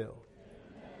fulfilled.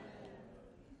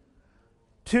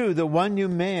 2, the one new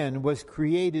man was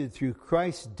created through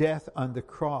Christ's death on the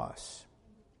cross.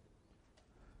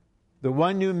 The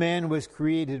one new man was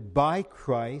created by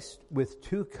Christ with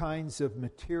 2 kinds of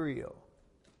material.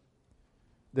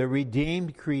 The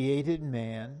redeemed created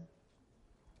man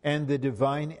and the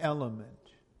divine element.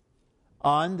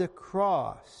 On the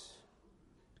cross,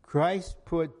 Christ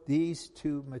put these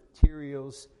two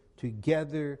materials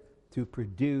together to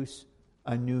produce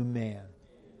a new man.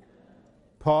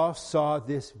 Paul saw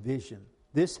this vision.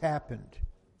 This happened.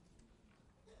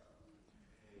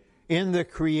 In the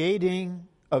creating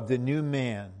of the new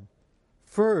man,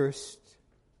 first,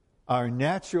 our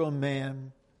natural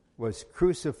man was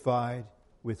crucified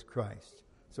with Christ.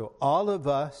 So all of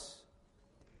us,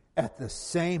 at the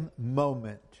same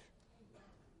moment,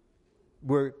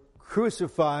 were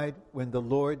crucified when the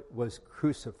Lord was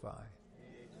crucified.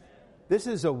 Amen. This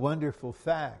is a wonderful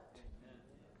fact.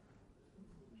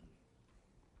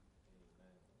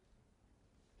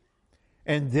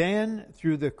 And then,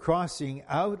 through the crossing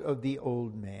out of the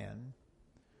old man,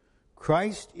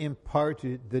 Christ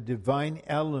imparted the divine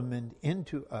element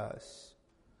into us,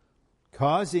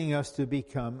 causing us to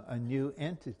become a new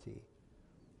entity.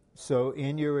 So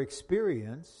in your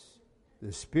experience,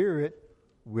 the Spirit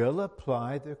will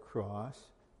apply the cross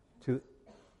to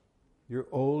your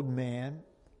old man,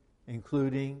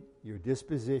 including your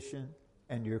disposition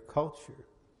and your culture.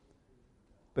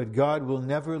 But God will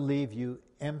never leave you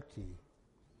empty.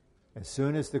 As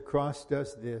soon as the cross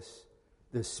does this,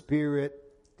 the Spirit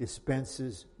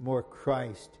dispenses more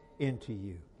Christ into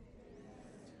you.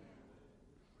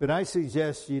 But I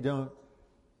suggest you don't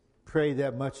pray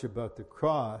that much about the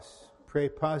cross. Pray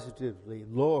positively.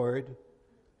 Lord,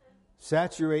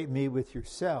 saturate me with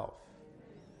yourself.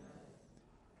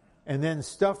 And then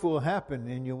stuff will happen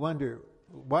and you wonder,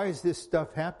 why is this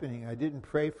stuff happening? I didn't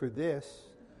pray for this.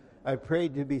 I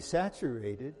prayed to be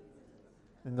saturated.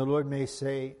 And the Lord may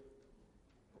say,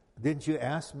 didn't you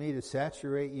ask me to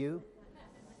saturate you?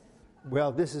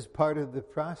 Well, this is part of the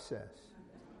process.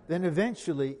 Then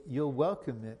eventually you'll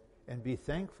welcome it and be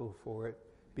thankful for it,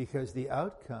 because the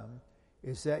outcome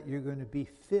is that you're going to be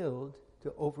filled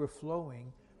to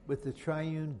overflowing with the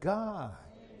triune God.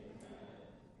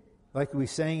 Like we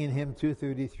sang in hymn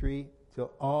 233,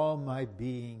 till all my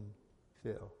being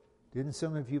fill. Didn't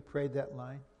some of you pray that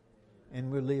line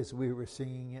inwardly as we were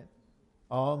singing it?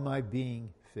 All my being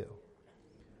fill.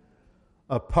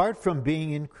 Apart from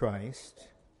being in Christ,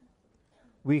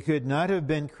 we could not have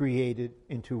been created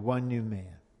into one new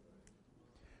man,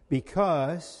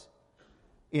 because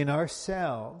in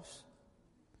ourselves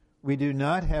we do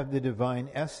not have the divine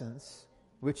essence,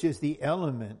 which is the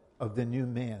element of the new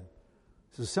man.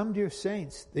 So some dear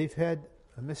saints, they've had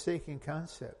a mistaken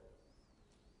concept.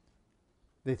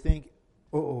 They think,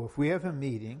 if we have a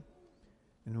meeting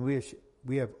and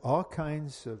we have all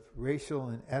kinds of racial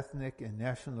and ethnic and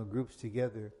national groups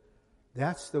together,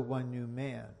 that's the one new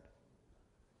man.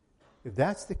 If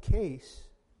that's the case,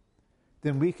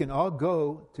 then we can all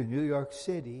go to New York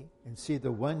City and see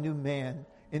the one new man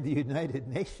in the United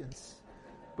Nations.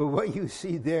 But what you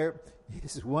see there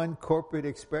is one corporate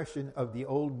expression of the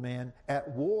old man at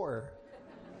war.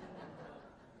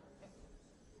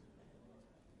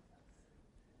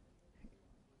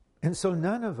 And so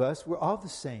none of us, we're all the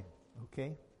same,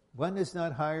 okay? One is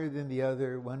not higher than the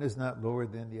other. One is not lower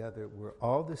than the other. We're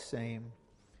all the same.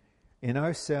 In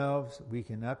ourselves, we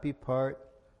cannot be part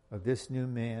of this new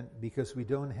man because we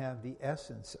don't have the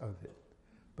essence of it.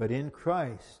 But in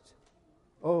Christ,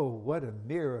 oh, what a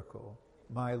miracle,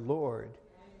 my Lord,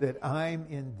 that I'm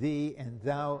in thee and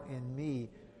thou in me,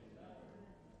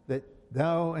 that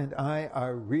thou and I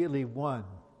are really one.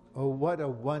 Oh, what a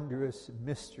wondrous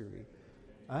mystery.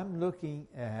 I'm looking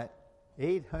at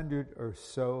 800 or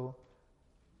so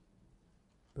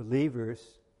believers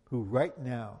who right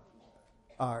now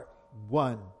are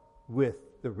one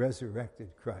with the resurrected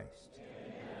Christ.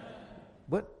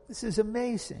 But this is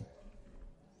amazing.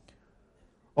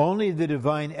 Only the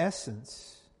divine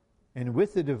essence, and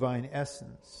with the divine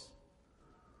essence,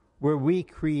 were we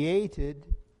created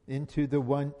into the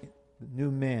one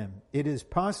new man. It is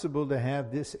possible to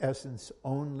have this essence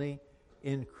only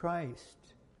in Christ.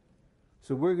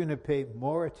 So we're going to pay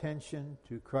more attention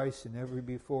to Christ than ever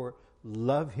before,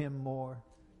 love him more,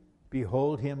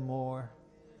 behold him more,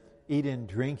 eat and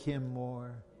drink him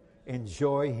more,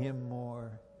 enjoy him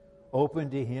more, open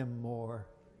to him more.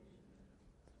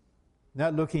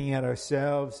 Not looking at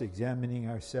ourselves, examining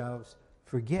ourselves.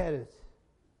 Forget it.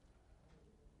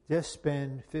 Just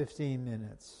spend 15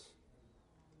 minutes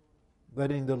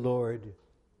letting the Lord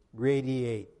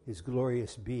radiate his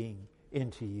glorious being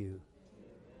into you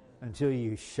until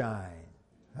you shine.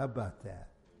 How about that?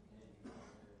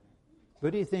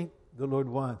 What do you think the Lord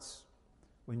wants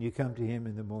when you come to him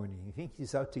in the morning? You think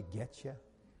he's out to get you?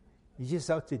 He's just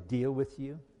out to deal with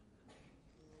you?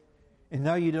 And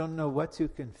now you don't know what to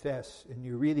confess, and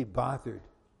you're really bothered.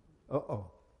 The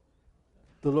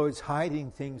Lord's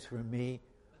hiding things from me.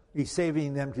 He's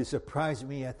saving them to surprise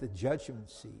me at the judgment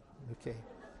seat. Okay.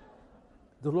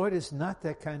 The Lord is not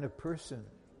that kind of person.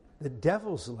 The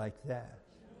devil's like that.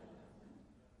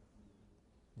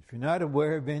 If you're not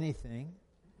aware of anything,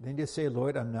 then just say,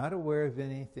 Lord, I'm not aware of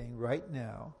anything right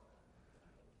now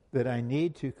that I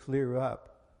need to clear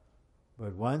up.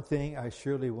 But one thing I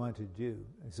surely want to do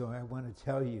is I want to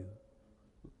tell you,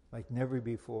 like never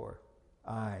before,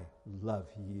 I love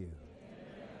you.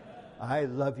 I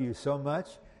love you so much.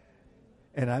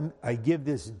 And I give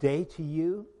this day to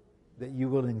you, that you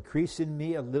will increase in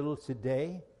me a little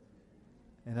today.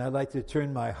 And I'd like to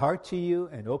turn my heart to you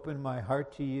and open my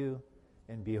heart to you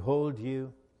and behold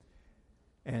you.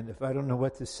 And if I don't know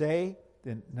what to say,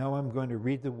 then now I'm going to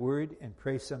read the word and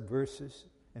pray some verses.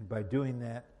 And by doing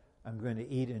that, I'm going to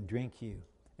eat and drink you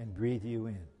and breathe you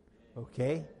in.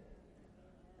 Okay?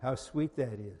 How sweet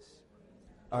that is.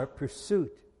 Our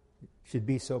pursuit should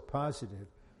be so positive.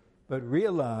 But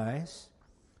realize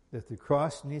that the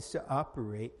cross needs to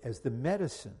operate as the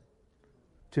medicine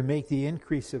to make the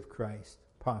increase of Christ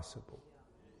possible.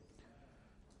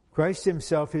 Christ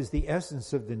himself is the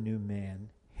essence of the new man.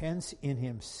 Hence, in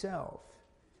himself,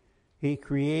 he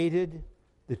created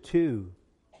the two,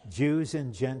 Jews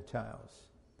and Gentiles,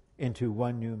 into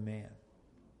one new man.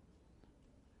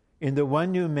 In the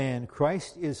one new man,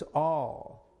 Christ is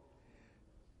all,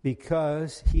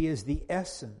 because he is the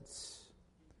essence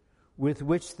with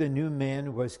which the new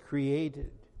man was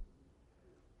created.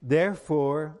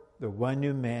 Therefore, the one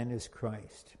new man is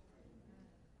Christ.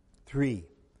 3,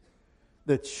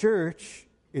 the church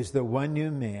is the one new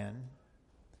man,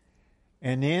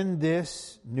 and in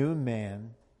this new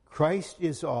man, Christ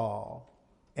is all,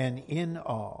 and in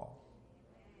all,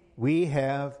 we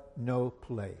have no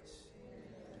place.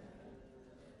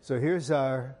 So here's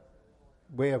our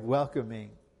way of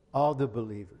welcoming all the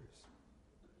believers.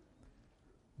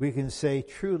 We can say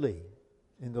truly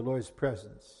in the Lord's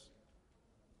presence,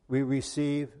 we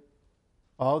receive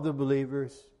all the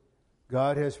believers.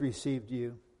 God has received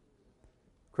you.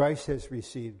 Christ has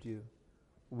received you.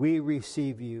 We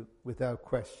receive you without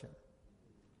question.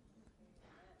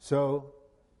 So,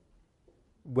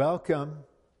 welcome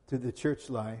to the church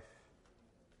life.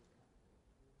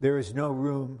 There is no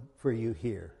room for you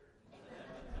here.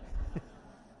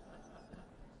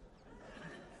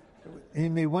 And you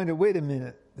may wonder, wait a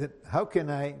minute, how can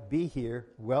I be here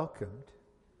welcomed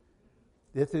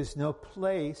if there's no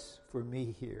place for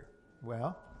me here?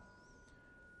 Well,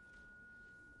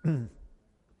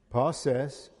 Paul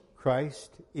says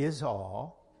Christ is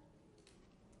all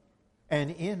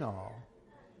and in all.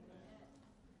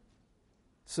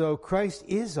 So Christ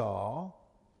is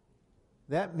all.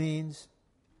 That means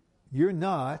you're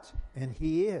not and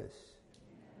he is.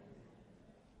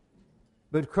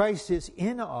 But Christ is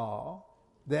in all.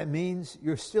 That means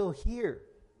you're still here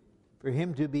for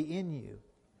him to be in you.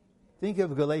 Think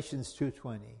of Galatians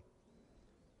 2:20.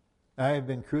 I have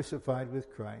been crucified with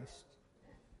Christ.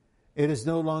 It is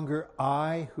no longer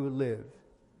I who live.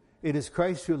 It is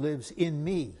Christ who lives in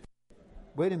me.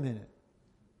 Wait a minute.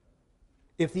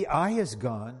 If the I is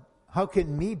gone, how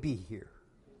can me be here?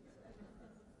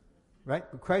 Right?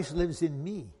 But Christ lives in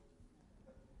me.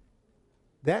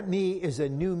 That me is a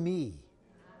new me.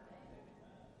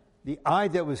 The I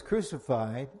that was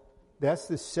crucified, that's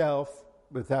the self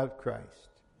without Christ.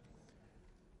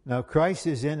 Now Christ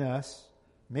is in us,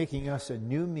 making us a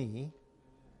new me.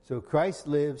 So Christ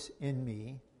lives in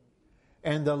me.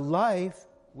 And the life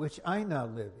which I now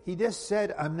live. He just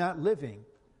said, I'm not living.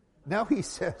 Now he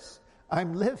says,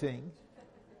 I'm living.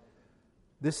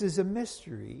 This is a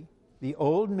mystery. The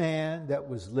old man that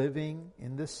was living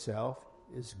in the self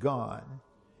is gone.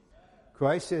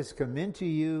 Christ has come into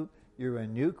you. You're a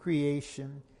new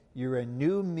creation. You're a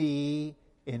new me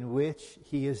in which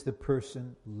he is the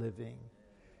person living.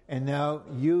 And now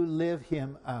you live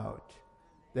him out.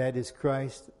 That is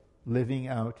Christ living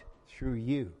out through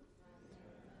you.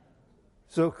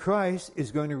 So Christ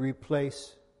is going to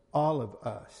replace all of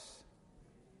us.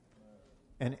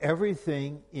 And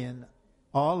everything in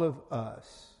all of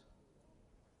us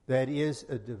that is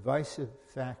a divisive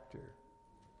factor.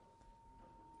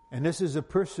 And this is a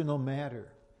personal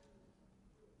matter.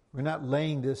 We're not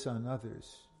laying this on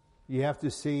others. You have to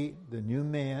see the new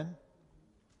man.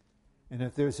 And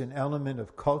if there's an element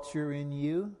of culture in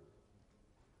you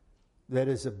that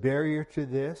is a barrier to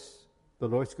this, the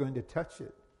Lord's going to touch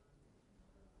it.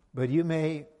 But you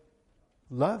may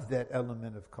love that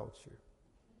element of culture.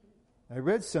 I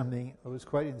read something that was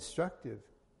quite instructive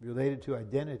related to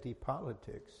identity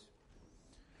politics.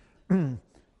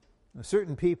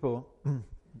 Certain people,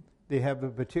 they have a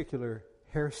particular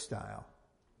hairstyle.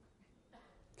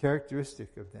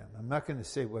 characteristic of them. I'm not going to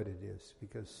say what it is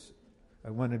because I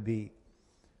want to be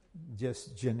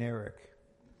just generic.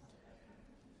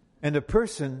 And a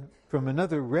person from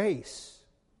another race,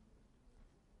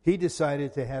 he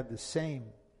decided to have the same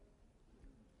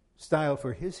style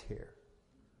for his hair.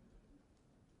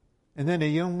 And then a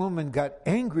young woman got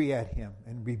angry at him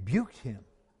and rebuked him.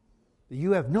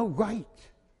 You have no right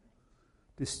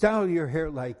to style your hair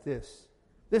like this.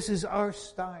 This is our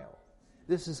style.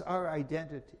 This is our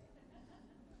identity.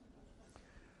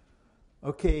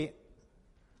 Okay,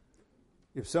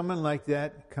 if someone like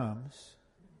that comes,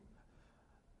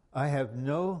 I have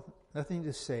nothing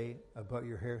to say about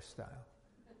your hairstyle.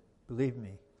 Believe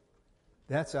me,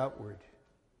 that's outward.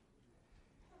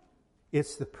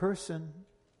 It's the person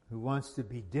who wants to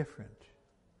be different.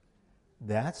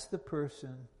 That's the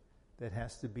person that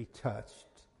has to be touched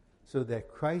so that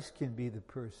Christ can be the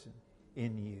person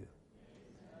in you.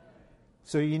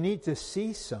 So you need to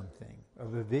see something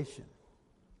of a vision.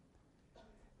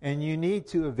 And you need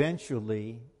to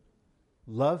eventually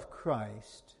love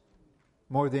Christ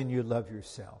more than you love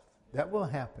yourself. That will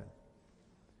happen.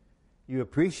 You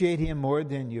appreciate Him more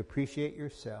than you appreciate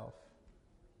yourself.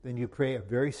 Then you pray a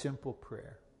very simple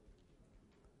prayer.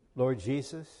 Lord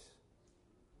Jesus,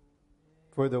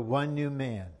 for the one new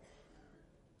man,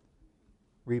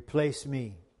 replace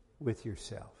me with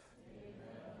yourself. Amen.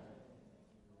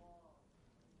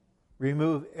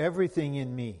 Remove everything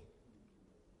in me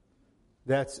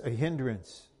that's a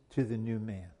hindrance to the new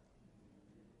man.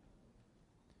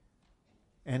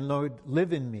 And Lord,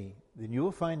 live in me. Then you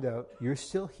will find out you're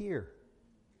still here.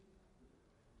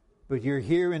 But you're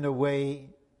here in a way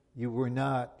you were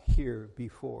not here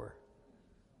before.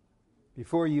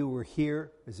 Before you were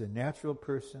here as a natural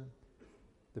person,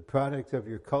 the product of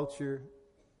your culture,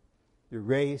 your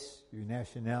race, your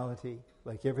nationality,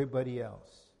 like everybody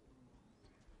else.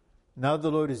 Now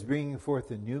the Lord is bringing forth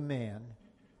a new man.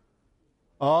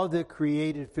 All the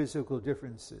created physical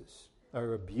differences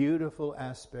are a beautiful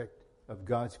aspect of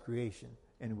God's creation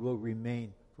and will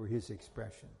remain for His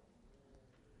expression.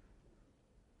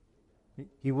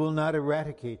 He will not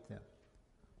eradicate them,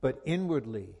 but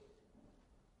inwardly,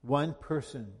 one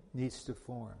person needs to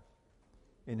form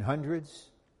in hundreds,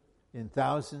 in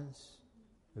thousands,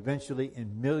 eventually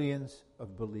in millions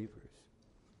of believers.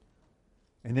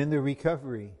 And in the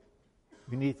recovery,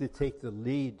 we need to take the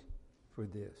lead for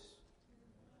this,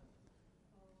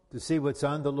 to see what's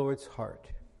on the Lord's heart.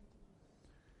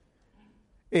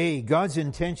 God's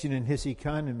intention in His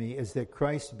economy is that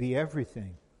Christ be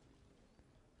everything.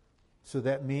 So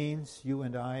that means you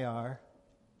and I are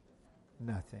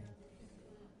nothing.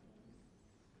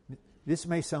 This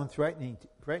may sound threatening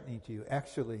to you.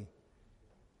 Actually,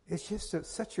 it's just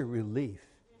such a relief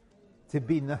to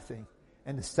be nothing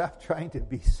and to stop trying to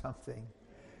be something.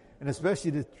 And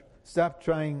especially to stop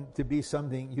trying to be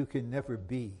something you can never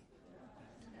be.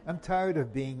 I'm tired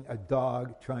of being a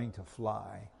dog trying to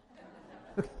fly.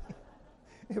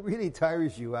 It really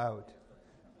tires you out.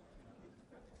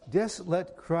 Just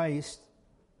let Christ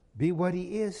be what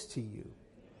He is to you.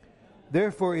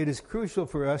 Therefore, it is crucial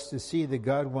for us to see that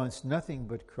God wants nothing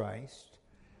but Christ,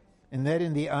 and that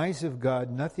in the eyes of God,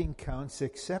 nothing counts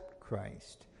except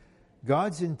Christ.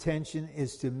 God's intention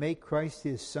is to make Christ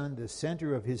His Son the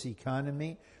center of His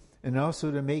economy, and also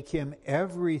to make Him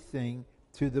everything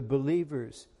to the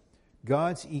believers.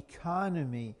 God's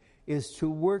economy is to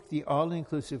work the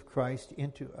all-inclusive Christ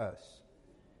into us.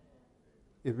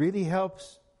 It really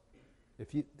helps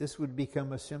if this would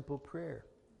become a simple prayer.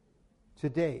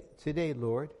 Today,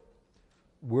 Lord,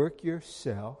 work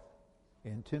yourself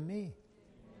into me. Amen.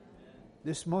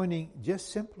 This morning,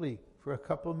 just simply for a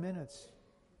couple minutes,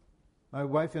 my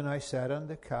wife and I sat on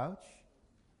the couch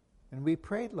and we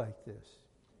prayed like this.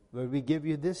 Lord, we give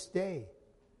you this day.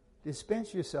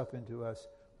 Dispense yourself into us.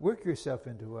 Work yourself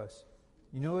into us.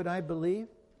 You know what I believe?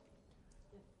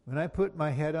 When I put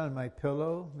my head on my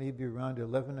pillow, maybe around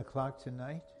 11 o'clock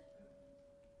tonight,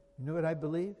 you know what I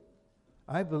believe?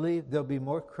 I believe there'll be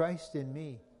more Christ in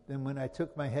me than when I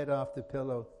took my head off the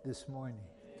pillow this morning.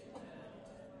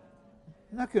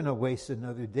 I'm not going to waste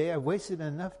another day. I've wasted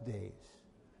enough days.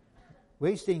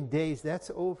 Wasting days,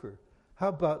 that's over. How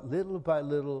about little by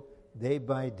little, day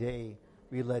by day,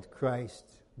 we let Christ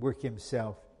work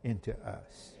Himself into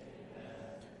us?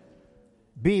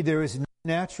 B, there is no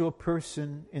natural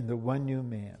person in the one new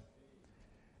man.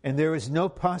 And there is no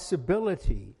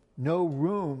possibility, no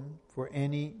room for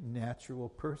any natural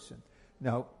person.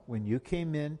 Now, when you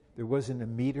came in, there wasn't a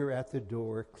meter at the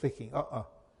door clicking.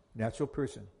 Natural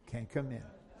person, can't come in.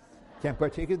 Can't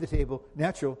partake of the table.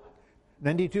 Natural,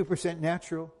 92%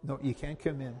 natural. No, you can't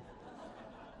come in.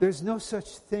 There's no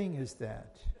such thing as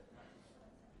that.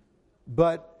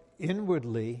 But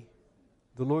inwardly,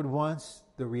 the Lord wants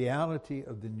the reality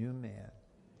of the new man.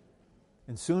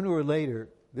 And sooner or later,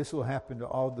 this will happen to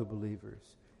all the believers.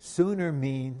 Sooner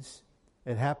means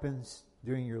it happens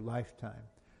during your lifetime.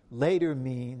 Later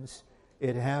means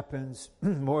it happens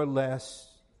more or less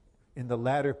in the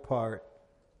latter part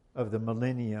of the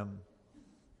millennium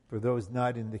for those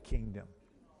not in the kingdom.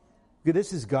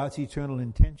 This is God's eternal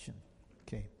intention.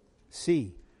 Okay.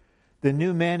 C, the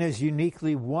new man is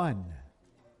uniquely one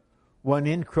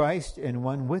in Christ and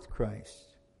one with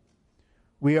Christ.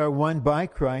 We are one by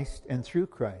Christ and through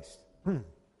Christ.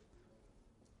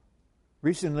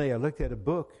 Recently, I looked at a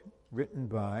book written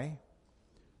by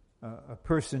a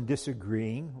person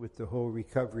disagreeing with the whole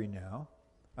recovery now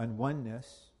on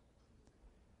oneness.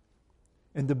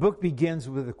 And the book begins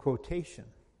with a quotation,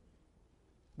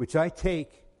 which I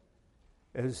take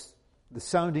as the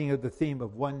sounding of the theme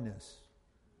of oneness.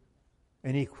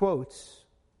 And he quotes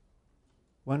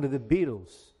one of the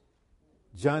Beatles,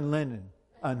 John Lennon,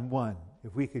 on one.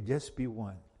 If we could just be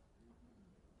one.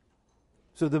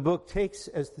 So the book takes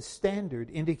as the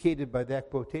standard indicated by that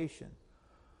quotation,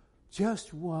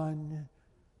 just one,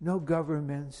 no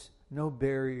governments, no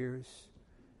barriers.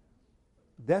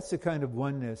 That's the kind of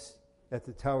oneness at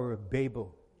the Tower of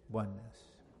Babel oneness.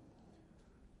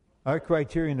 Our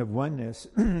criterion of oneness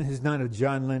is not a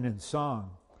John Lennon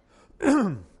song.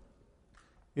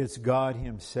 It's God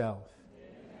himself.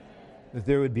 That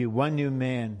there would be one new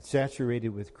man saturated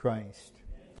with Christ.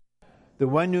 The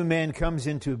one new man comes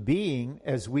into being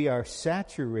as we are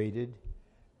saturated,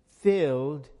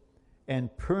 filled,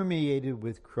 and permeated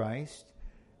with Christ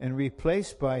and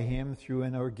replaced by him through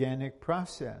an organic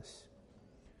process.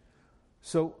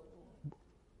 So,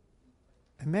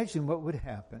 imagine what would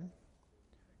happen.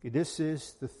 Okay, this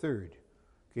is the third.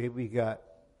 Okay, we got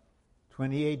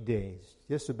 28 days,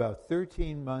 just about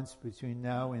 13 months between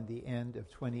now and the end of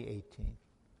 2018.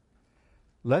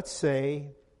 Let's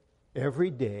say every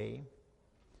day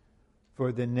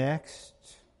for the next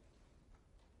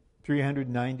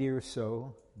 390 or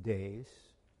so days,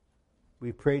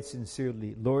 we prayed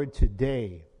sincerely, Lord,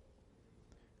 today,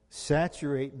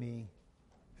 saturate me,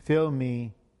 fill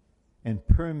me, and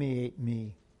permeate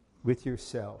me with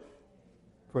yourself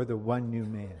for the one new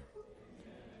man.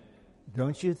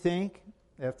 Don't you think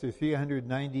after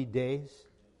 390 days,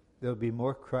 there'll be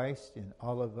more Christ in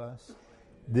all of us?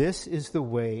 This is the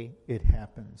way it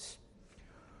happens.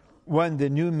 One, the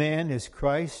new man is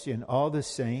Christ in all the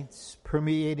saints,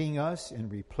 permeating us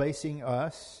and replacing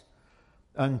us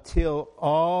until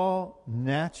all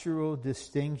natural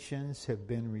distinctions have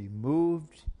been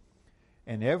removed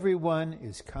and everyone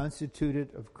is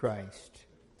constituted of Christ.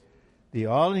 The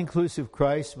all-inclusive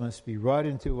Christ must be wrought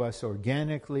into us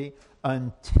organically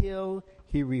until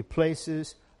he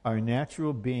replaces our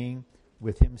natural being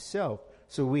with himself.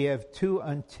 So we have two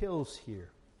untils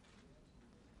here.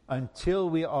 Until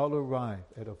we all arrive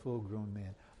at a full-grown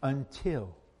man.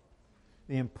 Until.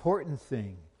 The important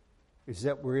thing is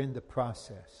that we're in the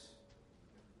process.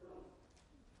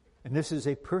 And this is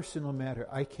a personal matter.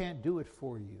 I can't do it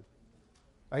for you.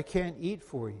 I can't eat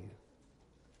for you.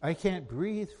 I can't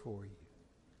breathe for you.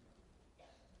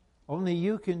 Only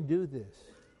you can do this.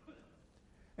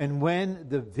 And when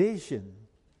the vision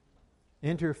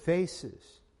interfaces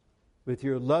with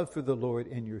your love for the Lord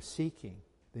and your seeking,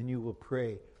 then you will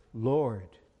pray, Lord,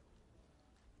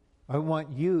 I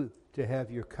want you to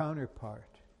have your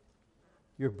counterpart,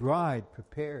 your bride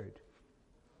prepared.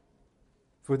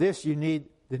 For this you need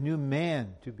the new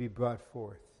man to be brought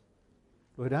forth.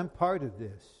 Lord, I'm part of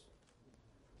this.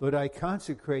 Lord, I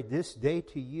consecrate this day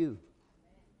to you,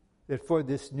 that for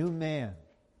this new man,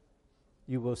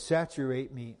 you will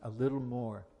saturate me a little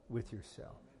more with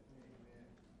yourself.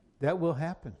 That will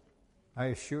happen, I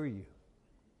assure you.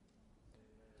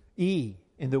 E,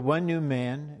 in the one new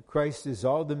man, Christ is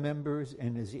all the members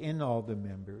and is in all the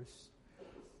members.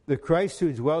 The Christ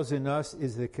who dwells in us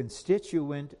is the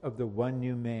constituent of the one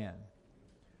new man.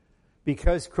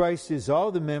 Because Christ is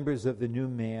all the members of the new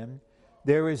man,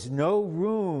 there is no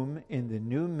room in the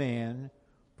new man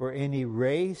for any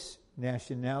race,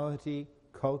 nationality,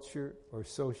 culture, or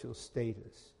social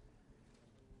status.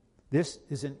 This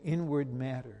is an inward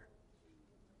matter.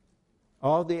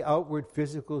 All the outward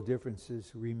physical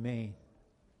differences remain.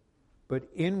 But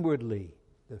inwardly,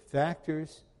 the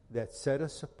factors that set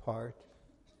us apart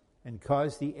and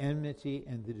cause the enmity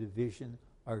and the division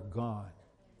are gone.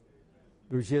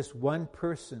 There's just one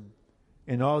person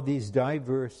in all these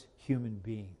diverse human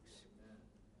beings.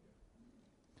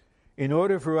 In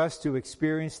order for us to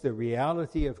experience the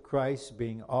reality of Christ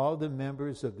being all the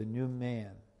members of the new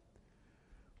man,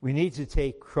 we need to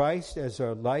take Christ as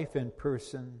our life and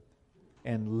person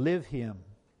and live him,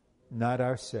 not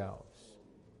ourselves.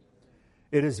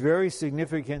 It is very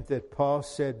significant that Paul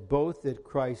said both that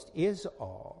Christ is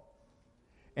all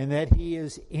and that he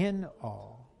is in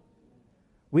all.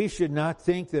 We should not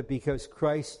think that because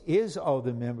Christ is all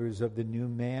the members of the new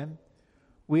man,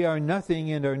 we are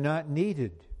nothing and are not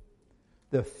needed.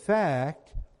 The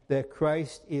fact that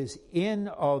Christ is in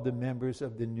all the members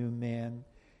of the new man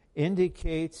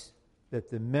indicates that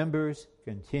the members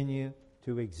continue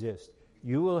to exist.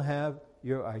 You will have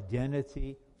your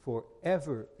identity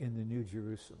forever in the New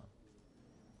Jerusalem.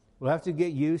 We'll have to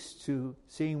get used to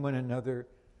seeing one another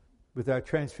with our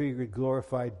transfigured,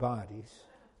 glorified bodies.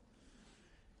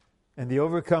 And the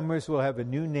overcomers will have a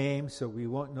new name, so we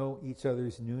won't know each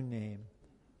other's new name.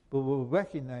 But we'll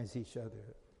recognize each other.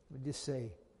 We'll just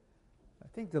say, I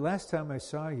think the last time I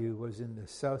saw you was in the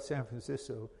South San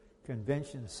Francisco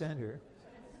Convention Center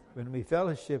when we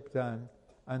fellowshipped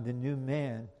on the new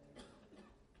man,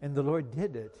 and the Lord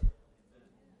did it.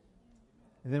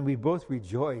 And then we both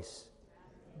rejoice.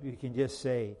 We can just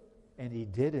say, and he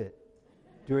did it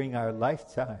during our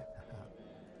lifetime.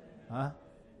 Huh?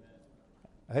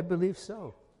 I believe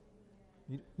so.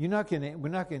 We're not going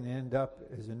to end up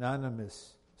as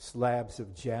anonymous slabs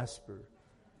of jasper.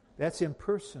 That's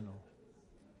impersonal.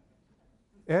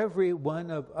 Every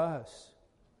one of us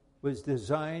was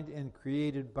designed and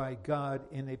created by God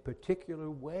in a particular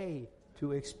way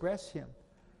to express him.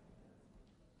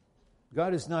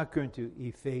 God is not going to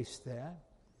efface that.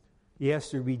 He has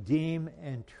to redeem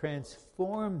and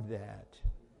transform that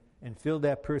and fill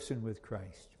that person with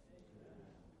Christ.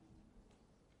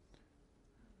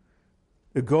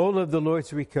 The goal of the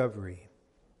Lord's recovery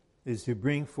is to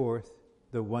bring forth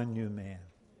the one new man.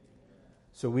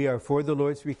 So we are for the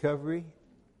Lord's recovery.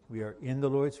 We are in the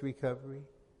Lord's recovery.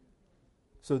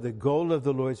 So the goal of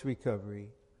the Lord's recovery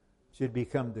should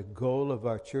become the goal of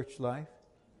our church life,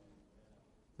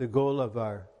 the goal of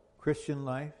our Christian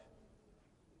life,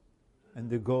 and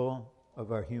the goal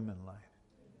of our human life.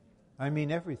 I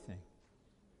mean everything.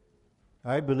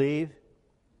 I believe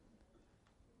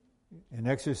in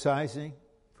exercising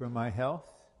for my health,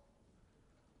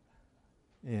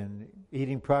 in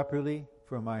eating properly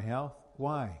for my health.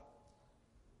 Why?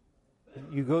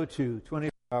 You go to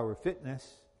 24-hour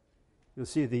fitness, you'll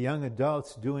see the young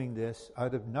adults doing this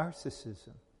out of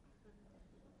narcissism.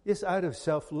 It's out of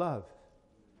self-love.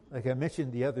 Like I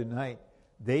mentioned the other night,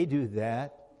 they do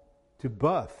that to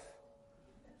buff.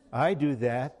 I do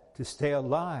that to stay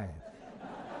alive.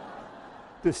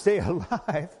 To stay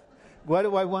alive. Why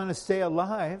do I want to stay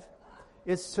alive?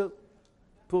 It's to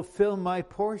fulfill my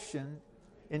portion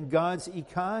in God's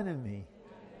economy.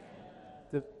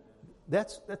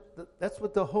 That's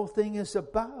what the whole thing is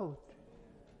about.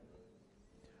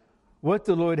 What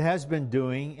the Lord has been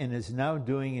doing and is now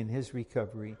doing in his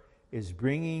recovery is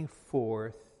bringing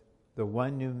forth the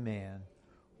one new man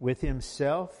with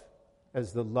himself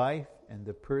as the life and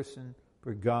the person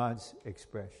for God's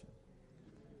expression.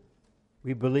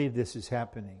 We believe this is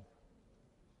happening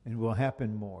and will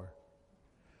happen more.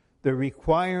 The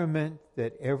requirement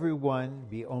that everyone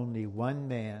be only one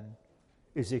man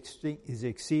is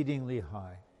exceedingly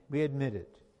high. We admit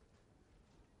it.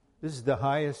 This is the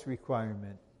highest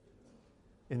requirement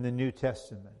in the New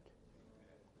Testament.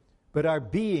 But our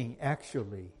being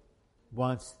actually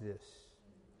wants this.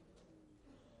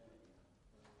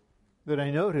 But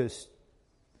I noticed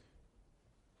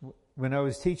when I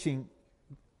was teaching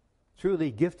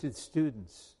truly gifted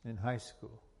students in high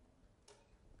school,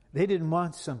 they didn't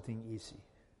want something easy.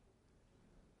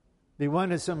 They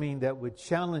wanted something that would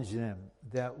challenge them,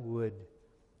 that would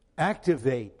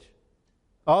activate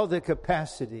all the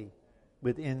capacity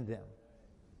within them.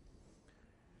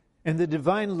 And the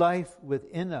divine life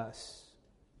within us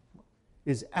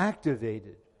is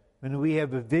activated when we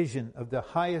have a vision of the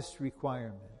highest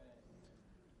requirement.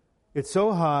 It's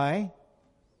so high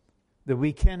that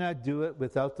we cannot do it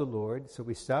without the Lord, so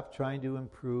we stop trying to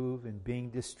improve and being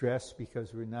distressed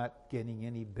because we're not getting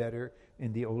any better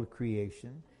in the old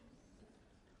creation.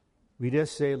 We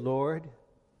just say, Lord,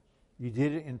 you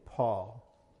did it in Paul,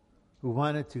 who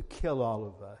wanted to kill all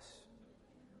of us.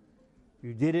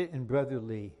 You did it in Brother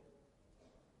Lee.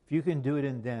 If you can do it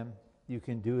in them, you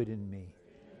can do it in me.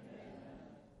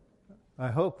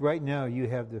 I hope right now you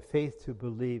have the faith to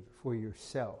believe for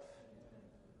yourself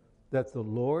that the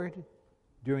Lord,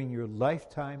 during your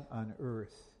lifetime on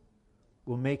earth,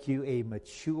 will make you a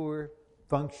mature,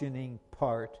 functioning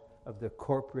part of the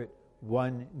corporate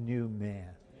one new man.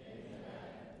 Amen.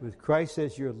 With Christ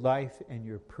as your life and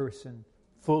your person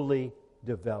fully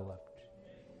developed.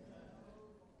 Amen.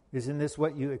 Isn't this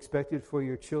what you expected for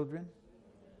your children?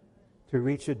 To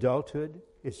reach adulthood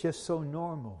It's just so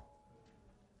normal.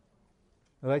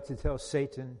 I like to tell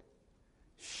Satan,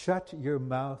 shut your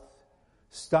mouth.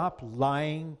 Stop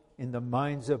lying in the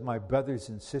minds of my brothers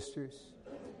and sisters.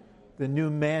 The new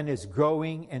man is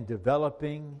growing and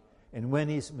developing, and when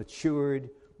he's matured,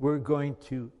 we're going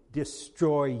to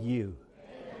destroy you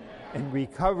and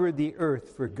recover the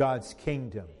earth for God's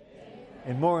kingdom.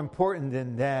 And more important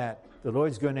than that, the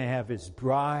Lord's going to have his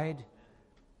bride,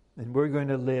 and we're going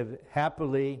to live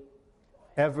happily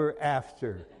ever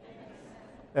after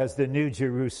as the New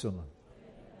Jerusalem.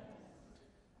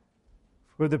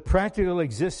 For the practical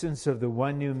existence of the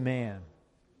one new man,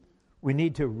 we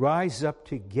need to rise up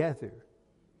together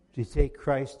to take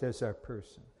Christ as our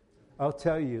person. I'll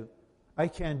tell you, I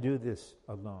can't do this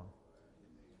alone.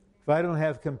 If I don't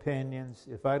have companions,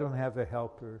 if I don't have a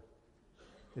helper,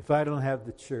 if I don't have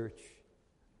the church,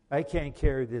 I can't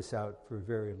carry this out for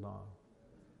very long.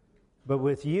 But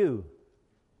with you,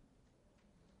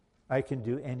 I can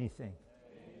do anything.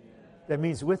 That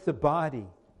means with the body,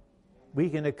 we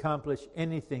can accomplish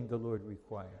anything the Lord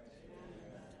requires.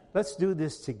 Let's do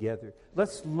this together.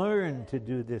 Let's learn to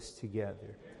do this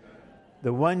together.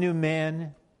 The one new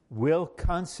man will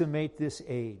consummate this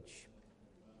age,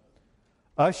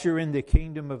 usher in the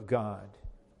kingdom of God,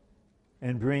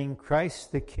 and bring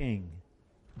Christ the King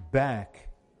back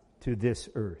to this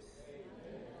earth.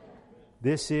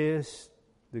 This is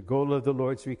the goal of the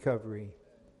Lord's recovery,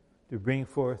 to bring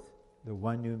forth the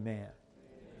one new man.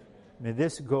 May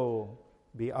this goal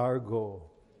be our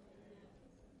goal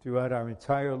throughout our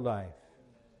entire life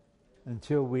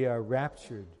until we are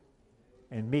raptured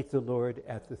and meet the Lord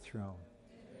at the throne.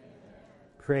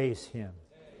 Praise him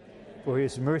for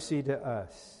his mercy to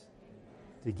us,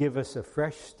 to give us a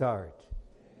fresh start,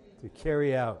 to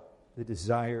carry out the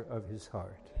desire of his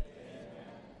heart.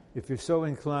 If you're so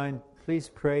inclined, please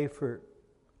pray for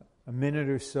a minute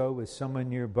or so with someone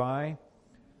nearby,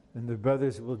 and the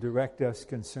brothers will direct us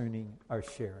concerning our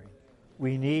sharing.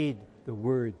 We need the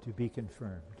word to be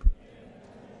confirmed.